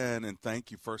jump in and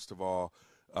thank you, first of all,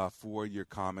 for your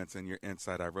comments and your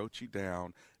insight. I wrote you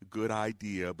down. Good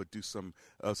idea, but do some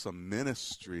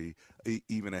ministry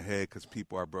even ahead, because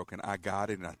people are broken. I got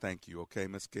it, and I thank you. Okay,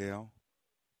 Miss Gail?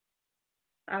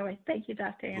 All right. Thank you,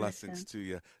 Dr. Anderson. Blessings to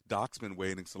you. Doc's been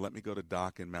waiting, so let me go to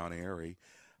Doc in Mount Airy.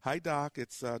 Hi, Doc.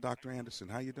 It's Dr. Anderson.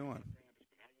 How you doing?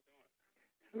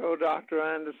 Hello, Dr.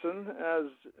 Anderson. As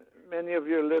many of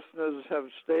your listeners have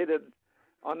stated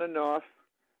on and off,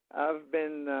 I've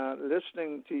been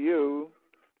listening to you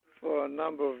for a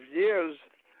number of years,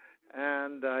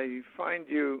 and I find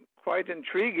you quite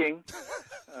intriguing.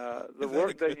 The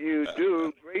work that you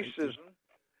do, Gracism,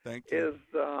 is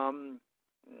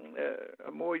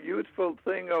a more youthful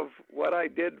thing of what I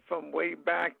did from way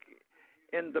back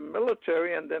in the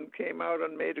military, and then came out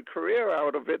and made a career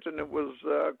out of it, and it was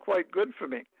quite good for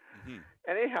me. Mm-hmm.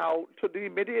 Anyhow, to the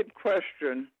immediate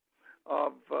question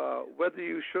of whether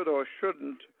you should or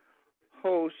shouldn't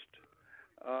host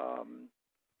a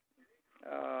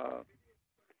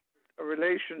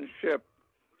relationship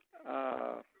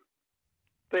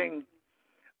thing,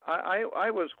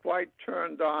 I was quite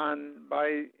turned on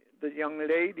by the young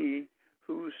lady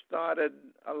who started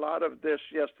a lot of this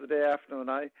yesterday afternoon.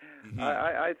 I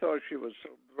thought she was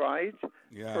so bright,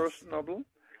 personable.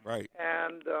 Right.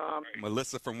 And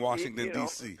Melissa from Washington,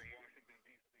 D.C.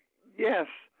 Yes,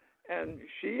 and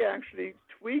she actually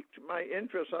tweaked my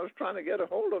interest. I was trying to get a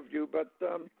hold of you, but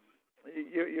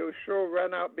you sure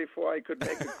ran out before I could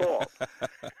make a call.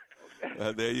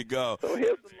 There you go. So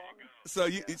here's the long.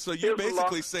 So you're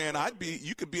basically saying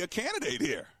you could be a candidate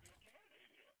here.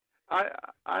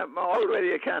 I'm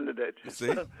already a candidate. See?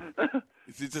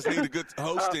 You just need a good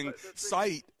hosting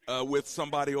site with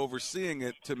somebody overseeing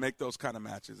it to make those kind of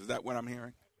matches. Is that what I'm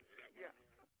hearing?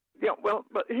 Yeah, well,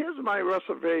 but here's my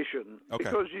reservation. Okay.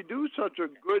 Because you do such a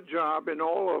good job in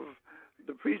all of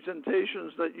the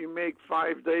presentations that you make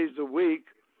 5 days a week.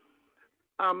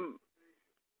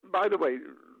 By the way,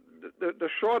 the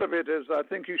short of it is I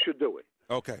think you should do it.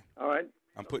 Okay. All right?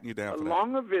 I'm putting you down for that. The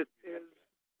long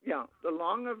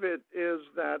of it is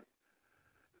that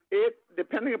it,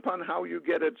 depending upon how you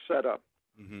get it set up,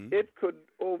 it could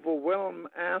overwhelm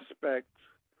aspects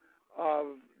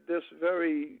of this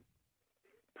very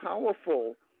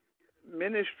powerful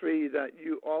ministry that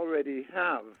you already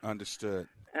have. Understood.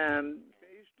 And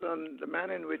based on the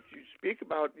manner in which you speak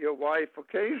about your wife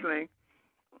occasionally,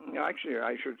 actually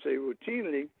I should say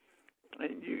routinely,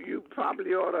 and you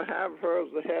probably ought to have her as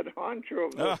the head honcho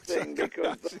of this thing,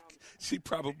 because she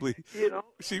probably,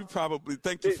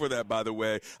 thank you for that, by the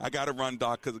way. I got to run,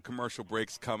 Doc, because the commercial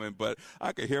break's coming, but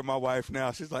I could hear my wife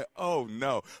now. She's like, oh,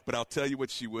 no. But I'll tell you what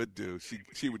she would do.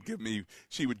 She would give me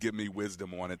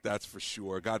wisdom on it, that's for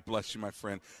sure. God bless you, my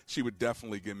friend. She would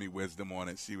definitely give me wisdom on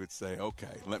it. She would say,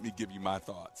 okay, let me give you my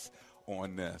thoughts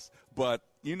on this. But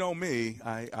you know me,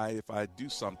 if I do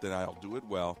something, I'll do it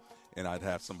well. And I'd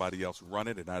have somebody else run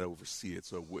it, and I'd oversee it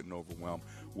so it wouldn't overwhelm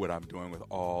what I'm doing with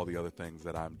all the other things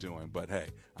that I'm doing. But, hey,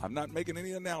 I'm not making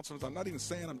any announcements. I'm not even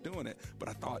saying I'm doing it. But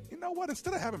I thought, you know what,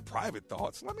 instead of having private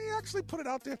thoughts, let me actually put it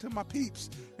out there to my peeps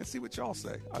and see what y'all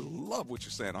say. I love what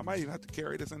you're saying. I might even have to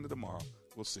carry this into tomorrow.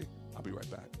 We'll see. I'll be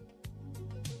right back.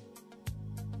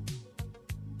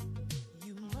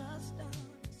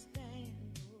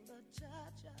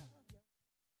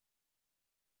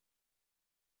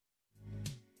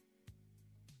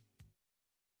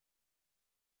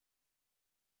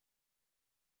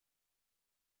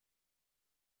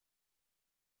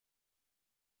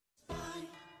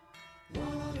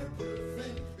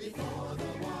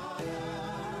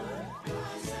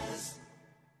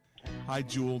 Hi,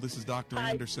 Jewel. This is Dr.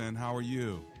 Anderson. How are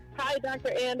you? Hi,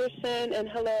 Dr. Anderson, and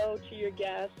hello to your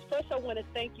guests. First, I want to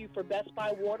thank you for Best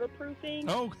Buy waterproofing.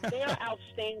 Oh, they are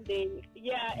outstanding.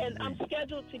 Yeah, and I'm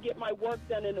scheduled to get my work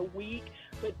done in a week,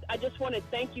 but I just want to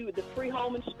thank you. The free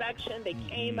home inspection, they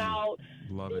came out.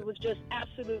 Love it. It was just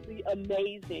absolutely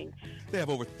amazing. They have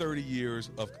over 30 years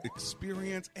of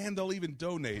experience, and they'll even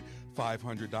donate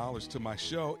 $500 to my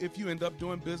show if you end up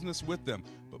doing business with them.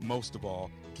 But most of all,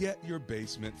 get your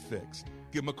basement fixed.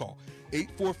 Give them a call,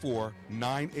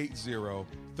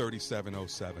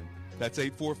 844-980-3707. That's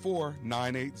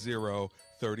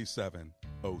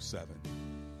 844-980-3707.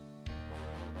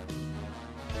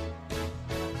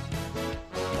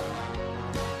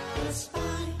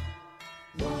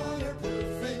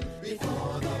 Waterproofing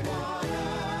before the water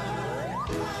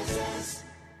rises.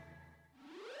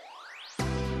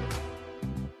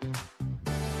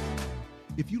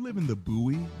 If you live in the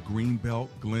Bowie, Greenbelt,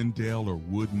 Glendale, or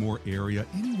Woodmore area,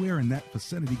 anywhere in that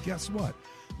vicinity, guess what?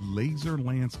 Laser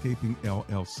Landscaping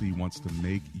LLC wants to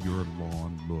make your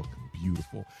lawn look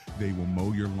beautiful. They will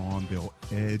mow your lawn. They'll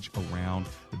edge around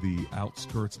the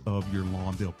outskirts of your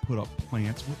lawn. They'll put up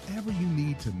plants, whatever you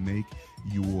need to make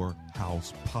your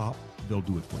house pop. They'll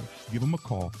do it for you. Give them a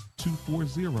call,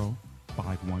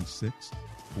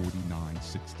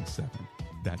 240-516-4967.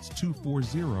 That's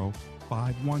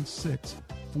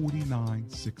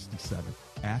 240-516-4967.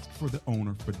 Ask for the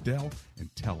owner, Fidel, and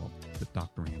tell him that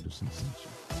Dr. Anderson sent you.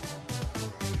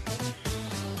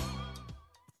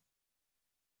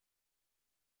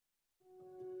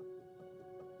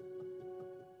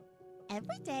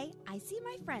 Every day, I see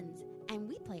my friends, and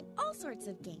we play all sorts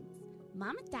of games.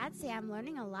 Mom and Dad say I'm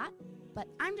learning a lot, but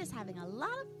I'm just having a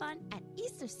lot of fun at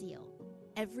Easter Seal.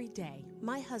 Every day,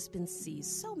 my husband sees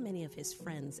so many of his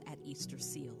friends at Easter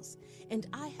Seals, and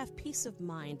I have peace of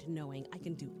mind knowing I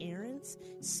can do errands,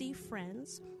 see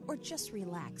friends, or just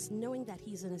relax knowing that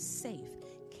he's in a safe,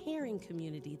 caring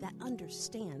community that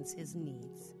understands his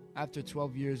needs. After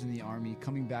 12 years in the Army,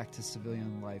 coming back to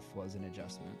civilian life was an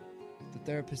adjustment. The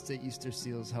therapist at Easter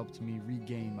Seals helped me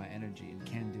regain my energy and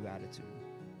can-do attitude.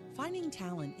 Finding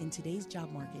talent in today's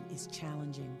job market is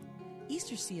challenging.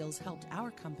 Easter Seals helped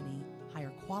our company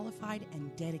hire qualified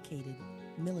and dedicated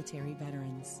military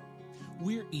veterans.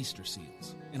 We're Easter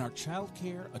Seals, and our child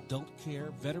care, adult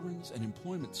care, veterans, and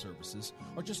employment services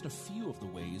are just a few of the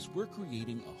ways we're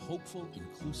creating a hopeful,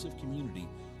 inclusive community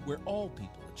where all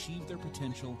people achieve their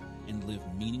potential and live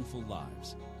meaningful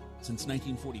lives. Since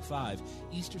 1945,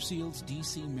 Easter Seals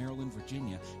DC, Maryland,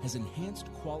 Virginia has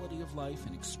enhanced quality of life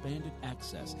and expanded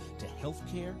access to health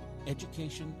care,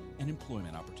 education, and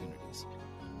employment opportunities.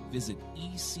 Visit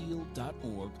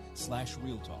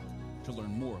eSeal.org/realtalk to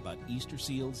learn more about Easter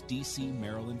Seals DC,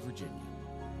 Maryland, Virginia.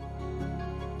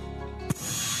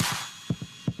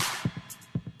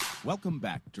 Welcome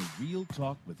back to Real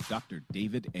Talk with Dr.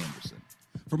 David Anderson.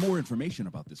 For more information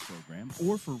about this program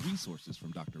or for resources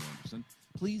from Dr. Anderson,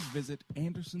 please visit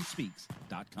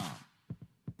AndersonSpeaks.com.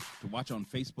 To watch on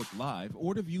Facebook Live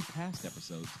or to view past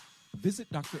episodes,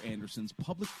 visit Dr. Anderson's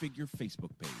public figure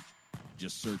Facebook page.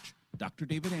 Just search Dr.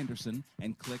 David Anderson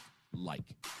and click like.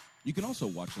 You can also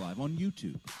watch live on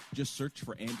YouTube. Just search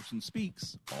for Anderson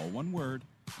Speaks, all one word,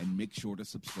 and make sure to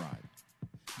subscribe.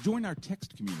 Join our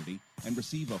text community and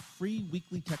receive a free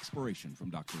weekly textpiration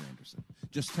from Dr. Anderson.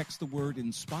 Just text the word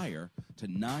INSPIRE to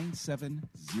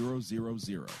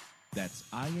 97000. That's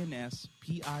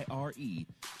INSPIRE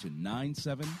to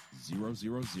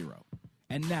 97000.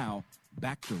 And now,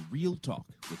 back to Real Talk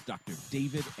with Dr.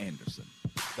 David Anderson.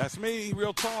 That's me,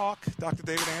 Real Talk, Dr.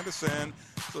 David Anderson.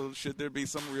 So should there be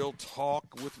some real talk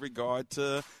with regard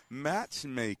to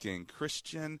matchmaking,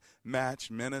 Christian match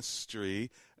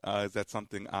ministry? Is that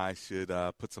something I should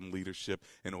put some leadership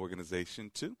and organization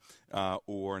to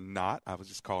or not? I was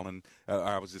just putting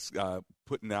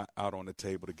that out on the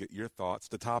table to get your thoughts.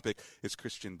 The topic is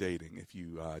Christian dating. If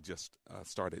you just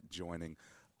started joining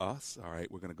us, all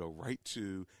right, we're going to go right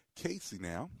to Casey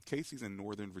now. Casey's in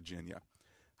Northern Virginia.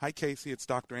 Hi, Casey. It's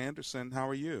Dr. Anderson. How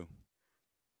are you?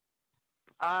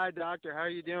 Hi, Doctor. How are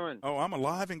you doing? Oh, I'm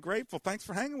alive and grateful. Thanks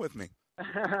for hanging with me.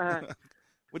 What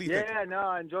do you think? Yeah, no,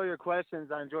 I enjoy your questions.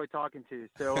 I enjoy talking to you.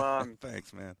 So,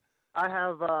 thanks, man. I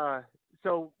have.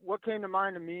 So, what came to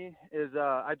mind to me is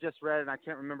I just read, and I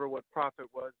can't remember what prophet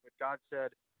was, but God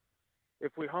said,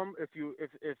 if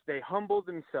they humble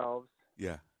themselves,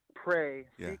 pray,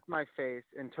 seek my face,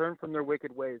 and turn from their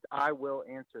wicked ways, I will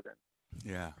answer them.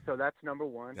 Yeah. So that's number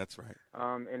one. That's right.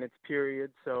 And it's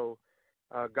period. So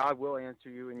God will answer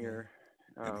you in your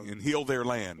and heal their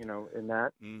land. You know, in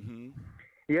that. Mm-hmm.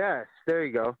 Yes, there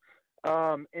you go.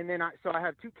 And then I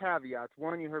have two caveats.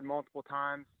 One, you heard multiple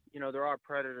times. You know, there are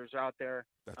predators out there.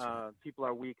 That's right. People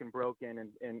are weak and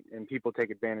broken, and people take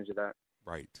advantage of that.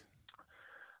 Right.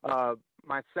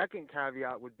 My second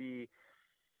caveat would be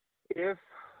if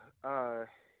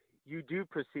you do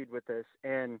proceed with this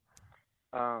and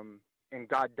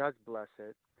God does bless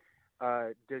it,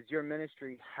 does your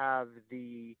ministry have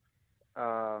the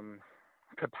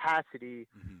capacity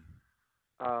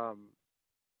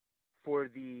for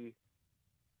the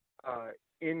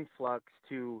influx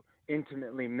to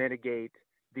intimately mitigate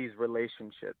these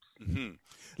relationships? Mm-hmm.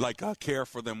 Like care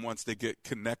for them once they get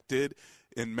connected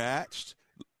and matched?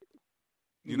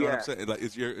 You know what I'm saying? Like,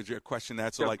 is your question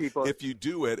that? So, like, if you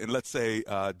do it, and let's say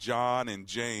John and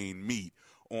Jane meet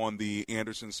on the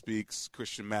Anderson Speaks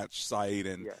Christian Match site,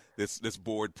 and this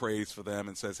board prays for them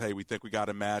and says, hey, we think we got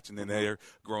a match, and then they're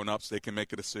grown-ups, they can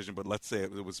make a decision, but let's say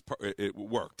it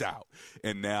worked out,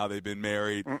 and now they've been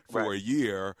married for a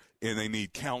year, and they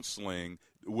need counseling.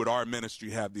 Would our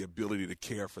ministry have the ability to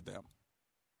care for them?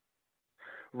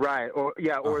 Right, or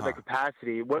the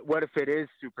capacity. What if it is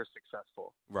super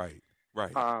successful? Right.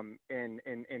 And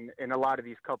a lot of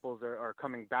these couples are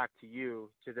coming back to you,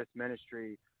 to this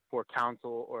ministry, for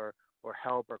counsel or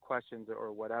help or questions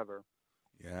or whatever.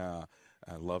 Yeah,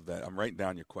 I love that. I'm writing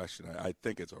down your question. I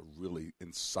think it's a really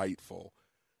insightful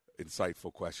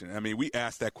question. I mean, we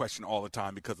ask that question all the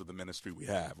time because of the ministry we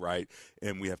have, right?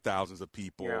 And we have thousands of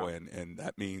people, and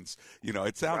that means, you know,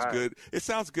 it sounds good. It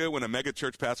sounds good when a mega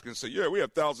church pastor can say, yeah, we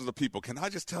have thousands of people. Can I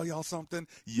just tell y'all something?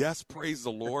 Yes, praise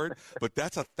the Lord. But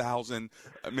that's 1,000,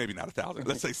 maybe not 1,000,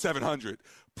 let's say 700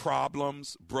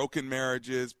 problems, broken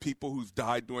marriages, people who've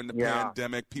died during the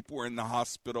pandemic, people who are in the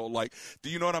hospital. Like, do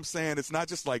you know what I'm saying? It's not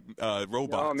just like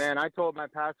robots. Oh, man, I told my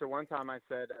pastor one time, I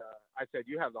said,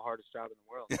 you have the hardest job in the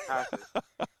world, pastor,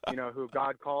 you know, who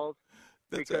God calls.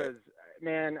 Because,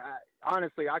 man,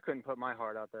 honestly, I couldn't put my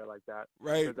heart out there like that.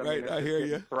 Right, I hear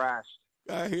you. Thrashed.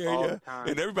 I hear you.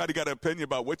 And everybody got an opinion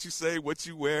about what you say, what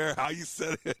you wear, how you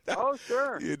said it. Oh,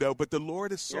 sure. You know, but the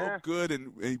Lord is so good,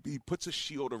 and he puts a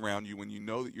shield around you when you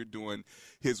know that you're doing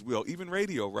his will. Even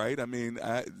radio, right? I mean,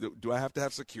 do I have to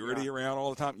have security around all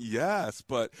the time? Yes,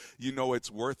 but you know it's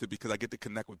worth it because I get to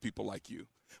connect with people like you.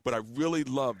 But I really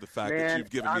love the fact that you've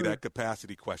given me that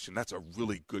capacity question. That's a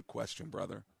really good question,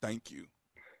 brother. Thank you.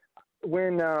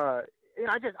 When I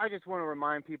just want to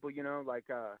remind people, you know, like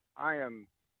I am.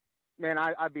 Man,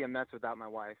 I'd be a mess without my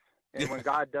wife. And when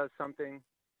God does something,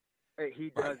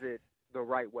 he does it the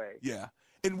right way. Yeah.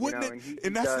 And wouldn't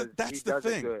that's the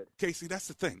thing, Casey, that's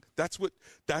the thing. That's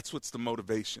what's the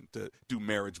motivation to do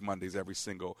Marriage Mondays every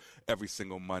single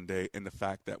Monday, and the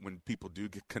fact that when people do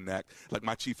connect, like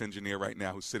my chief engineer right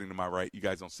now who's sitting to my right, you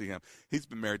guys don't see him. He's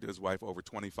been married to his wife over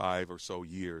 25 or so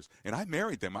years, and I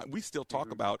married them. We still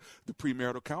talk about the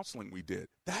premarital counseling we did.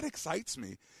 That excites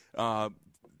me.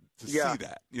 To see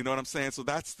that, you know what I'm saying? So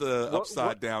that's the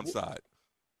upside, downside.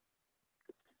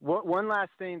 One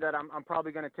last thing that I'm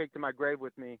probably going to take to my grave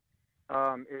with me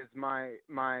is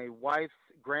my wife's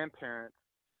grandparents.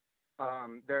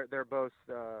 They're both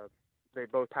they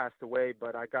both passed away,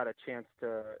 but I got a chance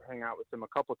to hang out with them a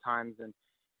couple times,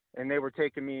 and they were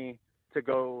taking me to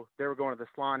go. They were going to the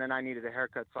salon, and I needed a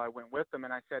haircut, so I went with them.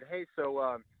 And I said, "Hey,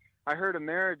 so I heard a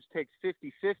marriage takes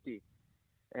 50-50,"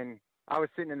 and I was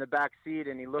sitting in the back seat,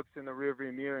 and he looks in the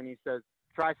rearview mirror, and he says,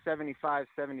 "Try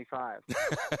 75-75."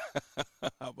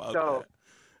 How about so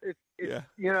that?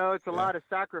 It's a lot of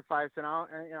sacrifice, and I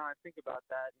think about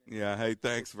that. Yeah. Hey,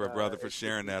 thanks, brother, for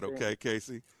sharing that. Okay,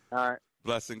 Casey. All right.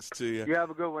 Blessings to you. You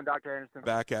have a good one, Dr. Anderson.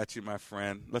 Back at you, my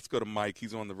friend. Let's go to Mike.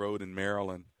 He's on the road in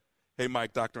Maryland. Hey,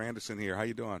 Mike, Dr. Anderson here. How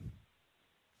you doing?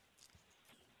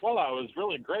 Well, I was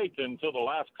really great until the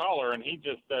last caller, and he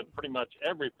just said pretty much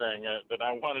everything that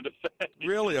I wanted to say.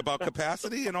 Really? About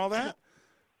capacity and all that?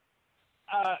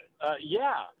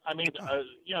 Yeah. I mean,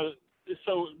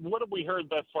 so what have we heard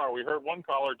thus far? We heard one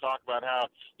caller talk about how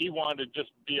he wanted to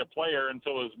just be a player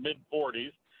until his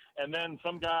mid-40s. And then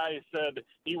some guy said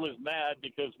he was mad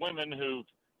because women who've,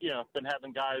 been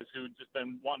having guys who just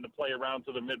been wanting to play around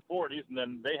to their mid-40s, and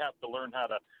then they have to learn how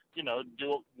to,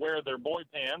 wear their boy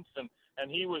pants. And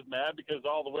he was mad because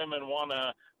all the women want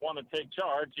to take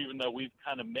charge, even though we've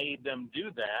kind of made them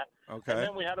do that. Okay. And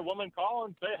then we had a woman call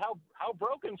and say how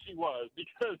broken she was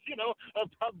because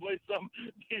probably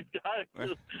these guys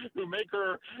who make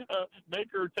her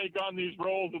take on these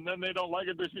roles, and then they don't like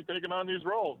it that she's taking on these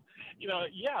roles.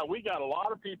 Yeah, we got a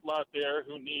lot of people out there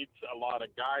who needs a lot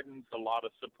of guidance, a lot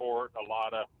of support, a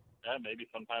lot of maybe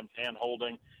sometimes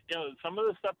hand-holding. Some of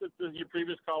the stuff that your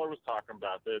previous caller was talking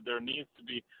about, there needs to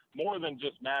be more than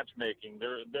just matchmaking.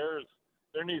 There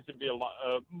needs to be a lot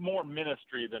more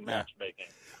ministry than matchmaking.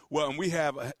 Well, and we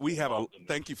have a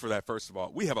thank you for that. First of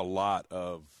all, we have a lot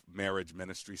of marriage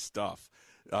ministry stuff.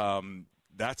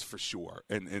 That's for sure.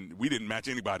 And we didn't match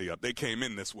anybody up. They came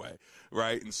in this way,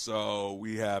 right? And so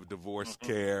we have divorce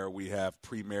care, we have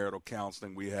premarital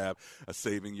counseling, we have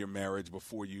saving your marriage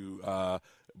before you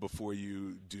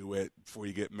do it, before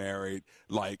you get married,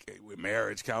 like with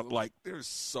marriage counseling. Like there's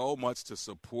so much to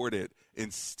support it,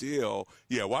 and still,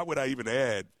 why would I even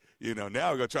add? Now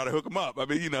we're going to try to hook them up. I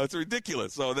mean, it's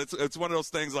ridiculous. So it's one of those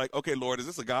things like, okay, Lord, is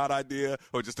this a God idea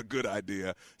or just a good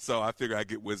idea? So I figure I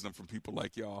get wisdom from people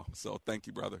like y'all. So thank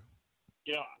you, brother.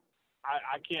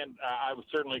 I can't, I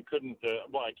certainly couldn't,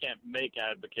 I can't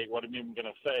advocate what I'm even going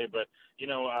to say, but,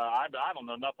 I don't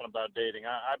know nothing about dating.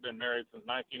 I've been married since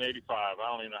 1985. I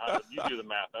don't even know how you do the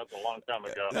math. That's a long time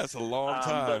ago. That's a long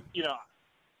time.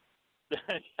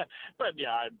 But,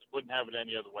 I wouldn't have it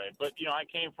any other way. But, I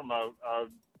came from a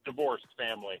divorced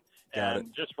family,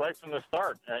 and just right from the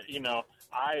start, the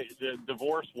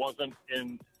divorce wasn't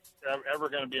ever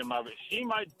going to be in my. She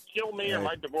might kill me or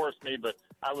might divorce me, but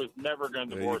I was never going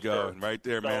to divorce her. There you go, right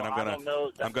there, man.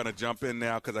 So I'm gonna jump in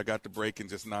now because I got the break in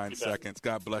just 9 seconds.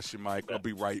 God bless you, Mike. I'll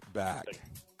be right back.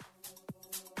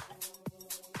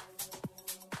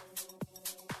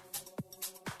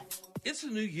 It's a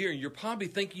new year, and you're probably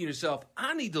thinking to yourself,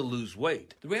 I need to lose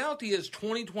weight. The reality is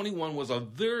 2021 was a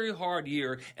very hard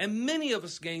year, and many of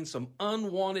us gained some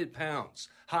unwanted pounds.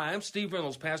 Hi, I'm Steve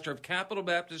Reynolds, pastor of Capital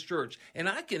Baptist Church, and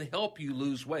I can help you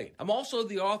lose weight. I'm also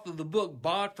the author of the book,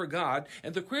 Bod for God,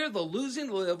 and the creator of the Losing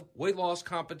to Live weight loss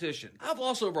competition. I've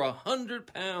lost over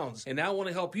 100 pounds, and now I want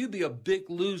to help you be a big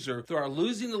loser through our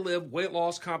Losing to Live weight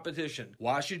loss competition.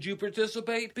 Why should you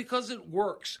participate? Because it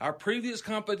works. Our previous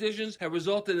competitions have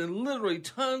resulted in literally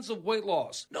tons of weight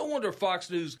loss. No wonder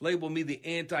Fox News labeled me the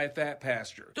anti-fat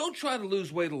pastor. Don't try to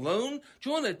lose weight alone.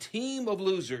 Join a team of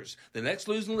losers. The next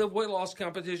Losing to Live weight loss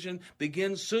competition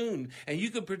begins soon, and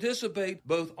you can participate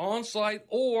both on-site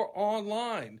or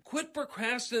online. Quit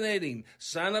procrastinating.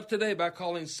 Sign up today by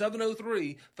calling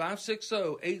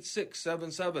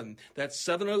 703-560-8677. That's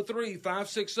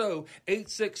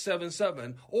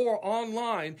 703-560-8677, or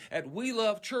online at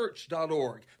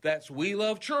welovechurch.org. That's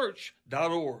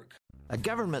welovechurch.org. A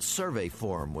government survey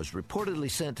form was reportedly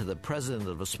sent to the president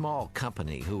of a small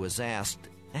company who was asked,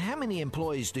 "How many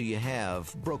employees do you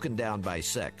have broken down by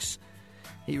sex?"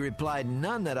 He replied,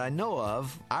 "None that I know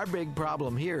of. Our big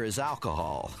problem here is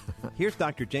alcohol." Here's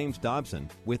Dr. James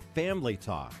Dobson with Family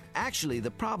Talk. Actually,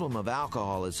 the problem of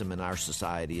alcoholism in our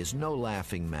society is no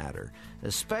laughing matter,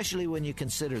 especially when you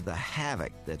consider the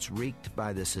havoc that's wreaked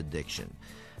by this addiction.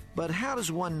 But how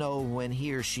does one know when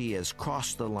he or she has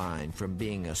crossed the line from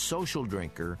being a social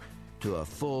drinker to a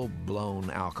full-blown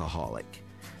alcoholic?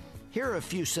 Here are a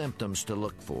few symptoms to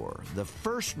look for. The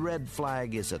first red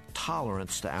flag is a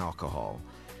tolerance to alcohol.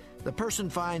 The person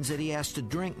finds that he has to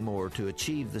drink more to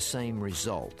achieve the same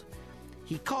result.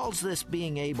 He calls this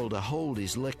being able to hold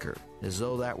his liquor, as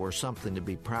though that were something to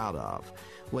be proud of,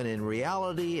 when in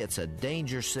reality it's a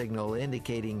danger signal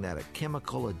indicating that a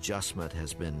chemical adjustment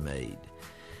has been made.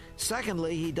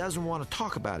 Secondly, he doesn't want to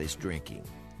talk about his drinking.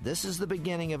 This is the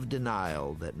beginning of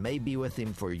denial that may be with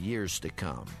him for years to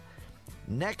come.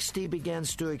 Next, he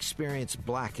begins to experience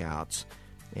blackouts,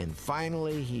 and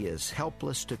finally, he is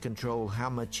helpless to control how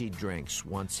much he drinks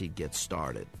once he gets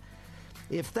started.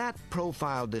 If that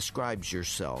profile describes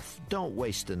yourself, don't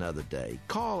waste another day.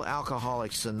 Call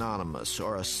Alcoholics Anonymous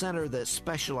or a center that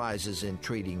specializes in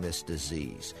treating this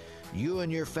disease. You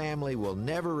and your family will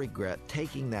never regret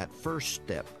taking that first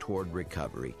step toward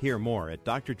recovery. Hear more at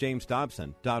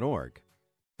drjamesdobson.org.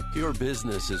 Your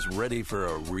business is ready for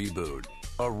a reboot,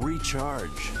 a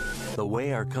recharge. The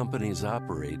way our companies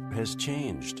operate has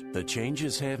changed. The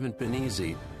changes haven't been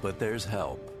easy, but there's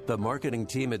help. The marketing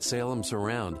team at Salem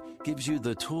Surround gives you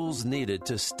the tools needed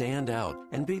to stand out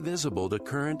and be visible to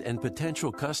current and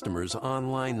potential customers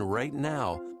online right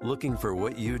now looking for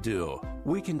what you do.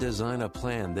 We can design a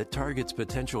plan that targets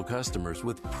potential customers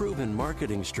with proven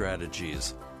marketing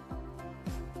strategies.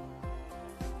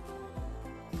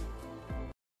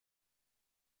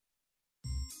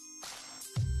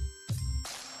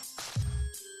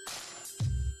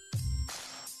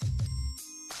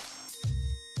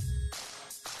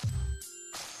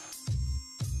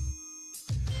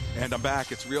 And I'm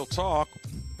back. It's Real Talk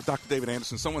with Dr. David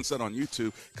Anderson. Someone said on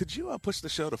YouTube, could you push the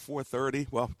show to 4:30?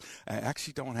 Well, I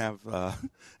actually don't have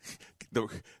the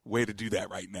way to do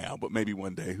that right now, but maybe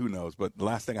one day, who knows. But the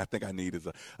last thing I think I need is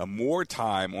a more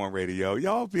time on radio.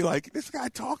 Y'all be like, this guy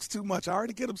talks too much. I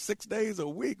already get him 6 days a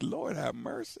week. Lord have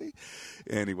mercy.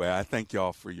 Anyway, I thank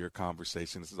y'all for your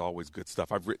conversation. This is always good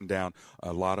stuff. I've written down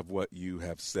a lot of what you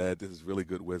have said. This is really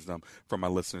good wisdom from my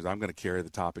listeners. I'm going to carry the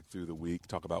topic through the week,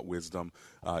 talk about wisdom.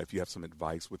 If you have some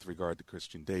advice with regard to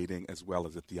Christian dating, as well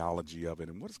as the theology of it,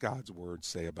 and what does God's word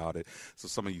say about it. So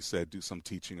some of you said do some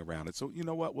teaching around it. So you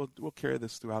know what? We'll carry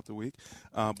this throughout the week.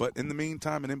 But in the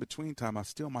meantime and in between time, I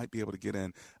still might be able to get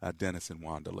in Dennis and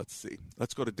Wanda. Let's see.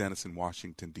 Let's go to Dennis in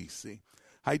Washington, D.C.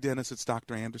 Hi, Dennis. It's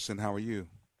Dr. Anderson. How are you?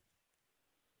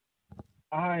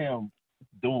 I am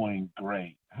doing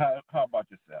great. How about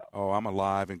yourself? Oh, I'm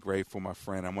alive and grateful, my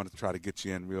friend. I want to try to get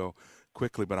you in real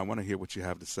quickly, but I want to hear what you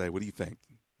have to say. What do you think?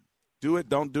 Do it,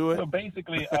 don't do it? So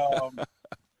basically, I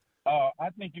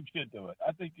think you should do it.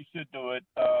 I think you should do it.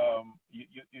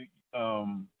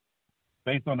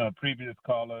 Based on the previous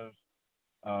callers,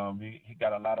 he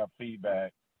got a lot of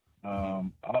feedback.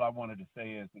 All I wanted to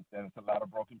say is that there's a lot of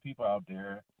broken people out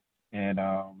there. And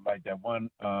like that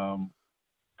one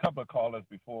couple of callers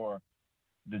before,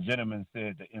 the gentleman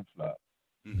said the influx.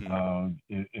 Mm-hmm.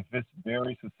 If it's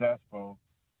very successful,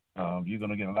 you're going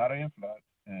to get a lot of influx.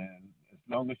 And as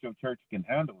long as your church can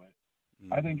handle it,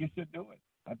 I think you should do it.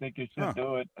 I think you should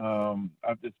do it. I'm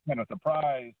just kind of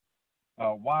surprised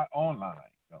why online,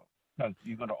 though, because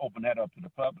you're going to open that up to the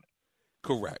public.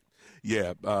 Correct.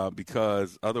 Yeah,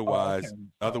 because otherwise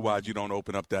you don't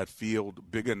open up that field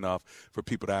big enough for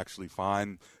people to actually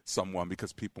find someone,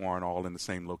 because people aren't all in the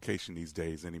same location these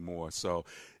days anymore. So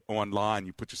online,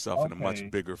 you put yourself in a much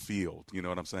bigger field. You know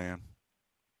what I'm saying?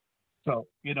 So,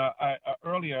 I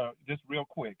earlier, just real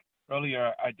quick,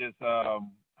 I just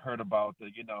heard about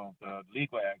the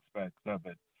legal aspects of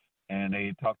it, and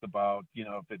they talked about,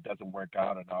 if it doesn't work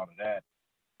out and all of that.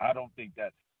 I don't think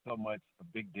that's so much a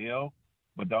big deal,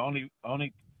 but the only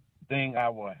thing I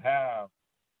will have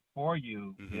for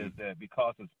you is that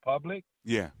because it's public,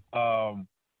 the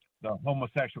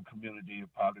homosexual community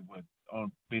probably would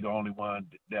be the only one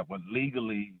that would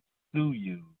legally sue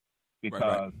you,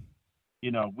 because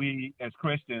we as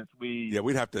Christians, we'd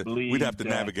have to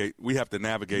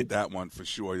navigate that one for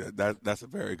sure. That's a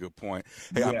very good point.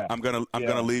 Hey, I'm gonna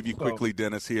leave you quickly,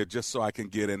 Dennis, here, just so I can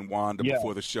get in Wanda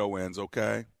before the show ends.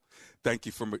 Okay. Thank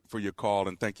you for your call,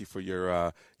 and thank you for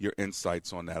your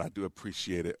insights on that. I do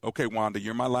appreciate it. Okay, Wanda,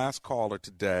 you're my last caller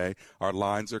today. Our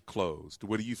lines are closed.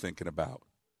 What are you thinking about?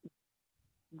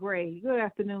 Great. Good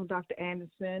afternoon, Dr.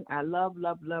 Anderson. I love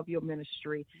your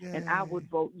ministry, and I would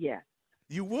vote yes.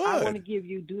 You would? I want to give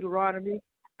you Deuteronomy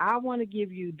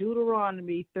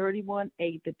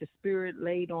 31:8 that the Spirit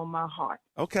laid on my heart.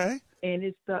 Okay. And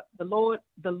it's the Lord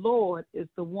is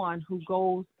the one who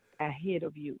goes ahead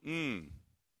of you.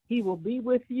 He will be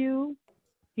with you.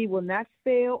 He will not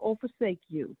fail or forsake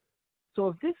you. So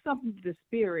if this is something to the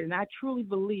Spirit, and I truly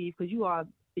believe, because you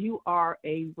are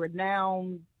a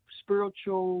renowned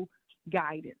spiritual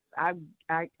guidance. I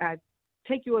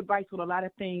take your advice with a lot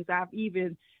of things. I've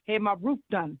even had my roof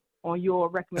done on your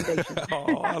recommendations.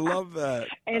 Oh, I love that.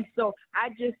 And so I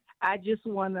just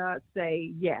want to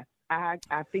say, yes, I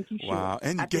think you should. Wow,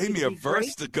 and you gave me a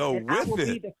verse to go with I will it.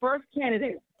 be the first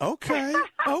candidate. Okay.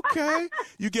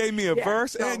 You gave me a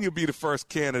verse, and you'll be the first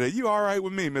candidate. You all right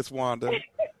with me, Miss Wanda?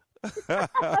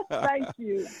 Thank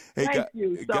you. Hey, Thank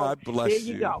you. So, God bless you.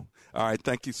 There you go. All right,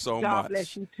 thank you so much. God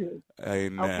bless you, too.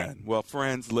 Amen. Okay. Well,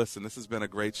 friends, listen, this has been a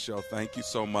great show. Thank you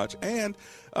so much. And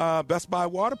Best Buy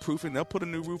Waterproofing, they'll put a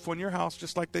new roof on your house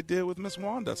just like they did with Miss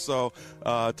Wanda. So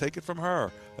take it from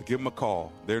her. Give them a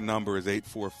call. Their number is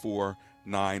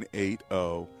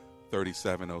 844-980-3707,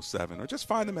 or just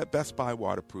find them at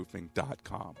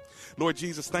bestbuywaterproofing.com. Lord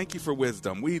Jesus, thank you for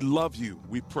wisdom. We love you.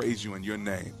 We praise you in your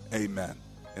name. Amen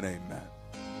and amen.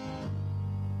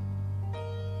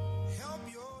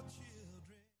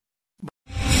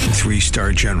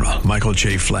 Three-star General Michael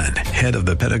J. Flynn, head of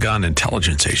the Pentagon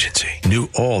Intelligence Agency, knew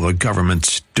all the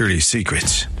government's dirty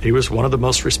secrets. He was one of the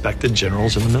most respected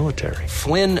generals in the military.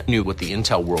 Flynn knew what the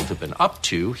intel world had been up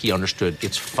to. He understood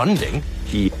its funding.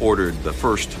 He ordered the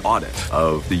first audit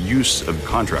of the use of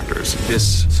contractors.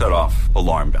 This set off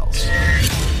alarm bells.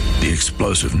 The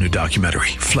explosive new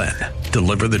documentary, Flynn,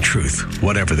 Deliver the Truth,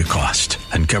 Whatever the Cost,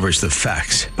 uncovers the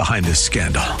facts behind this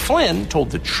scandal. Flynn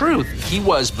told the truth. He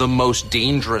was the most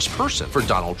dangerous person for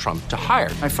Donald Trump to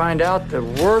hire. I find out the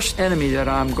worst enemy that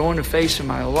I'm going to face in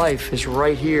my life is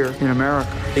right here in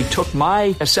America. They took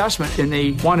my assessment and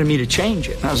they wanted me to change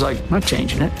it. And I was like, I'm not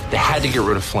changing it. They had to get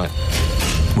rid of Flynn.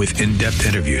 With in-depth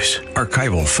interviews,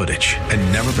 archival footage,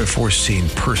 and never-before-seen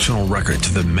personal records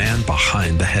of the man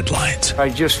behind the headlines. I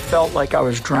just felt like I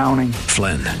was drowning.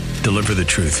 Flynn, Deliver the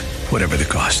Truth, Whatever the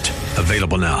Cost.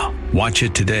 Available now. Watch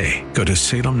it today. Go to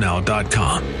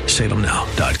salemnow.com.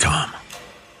 salemnow.com.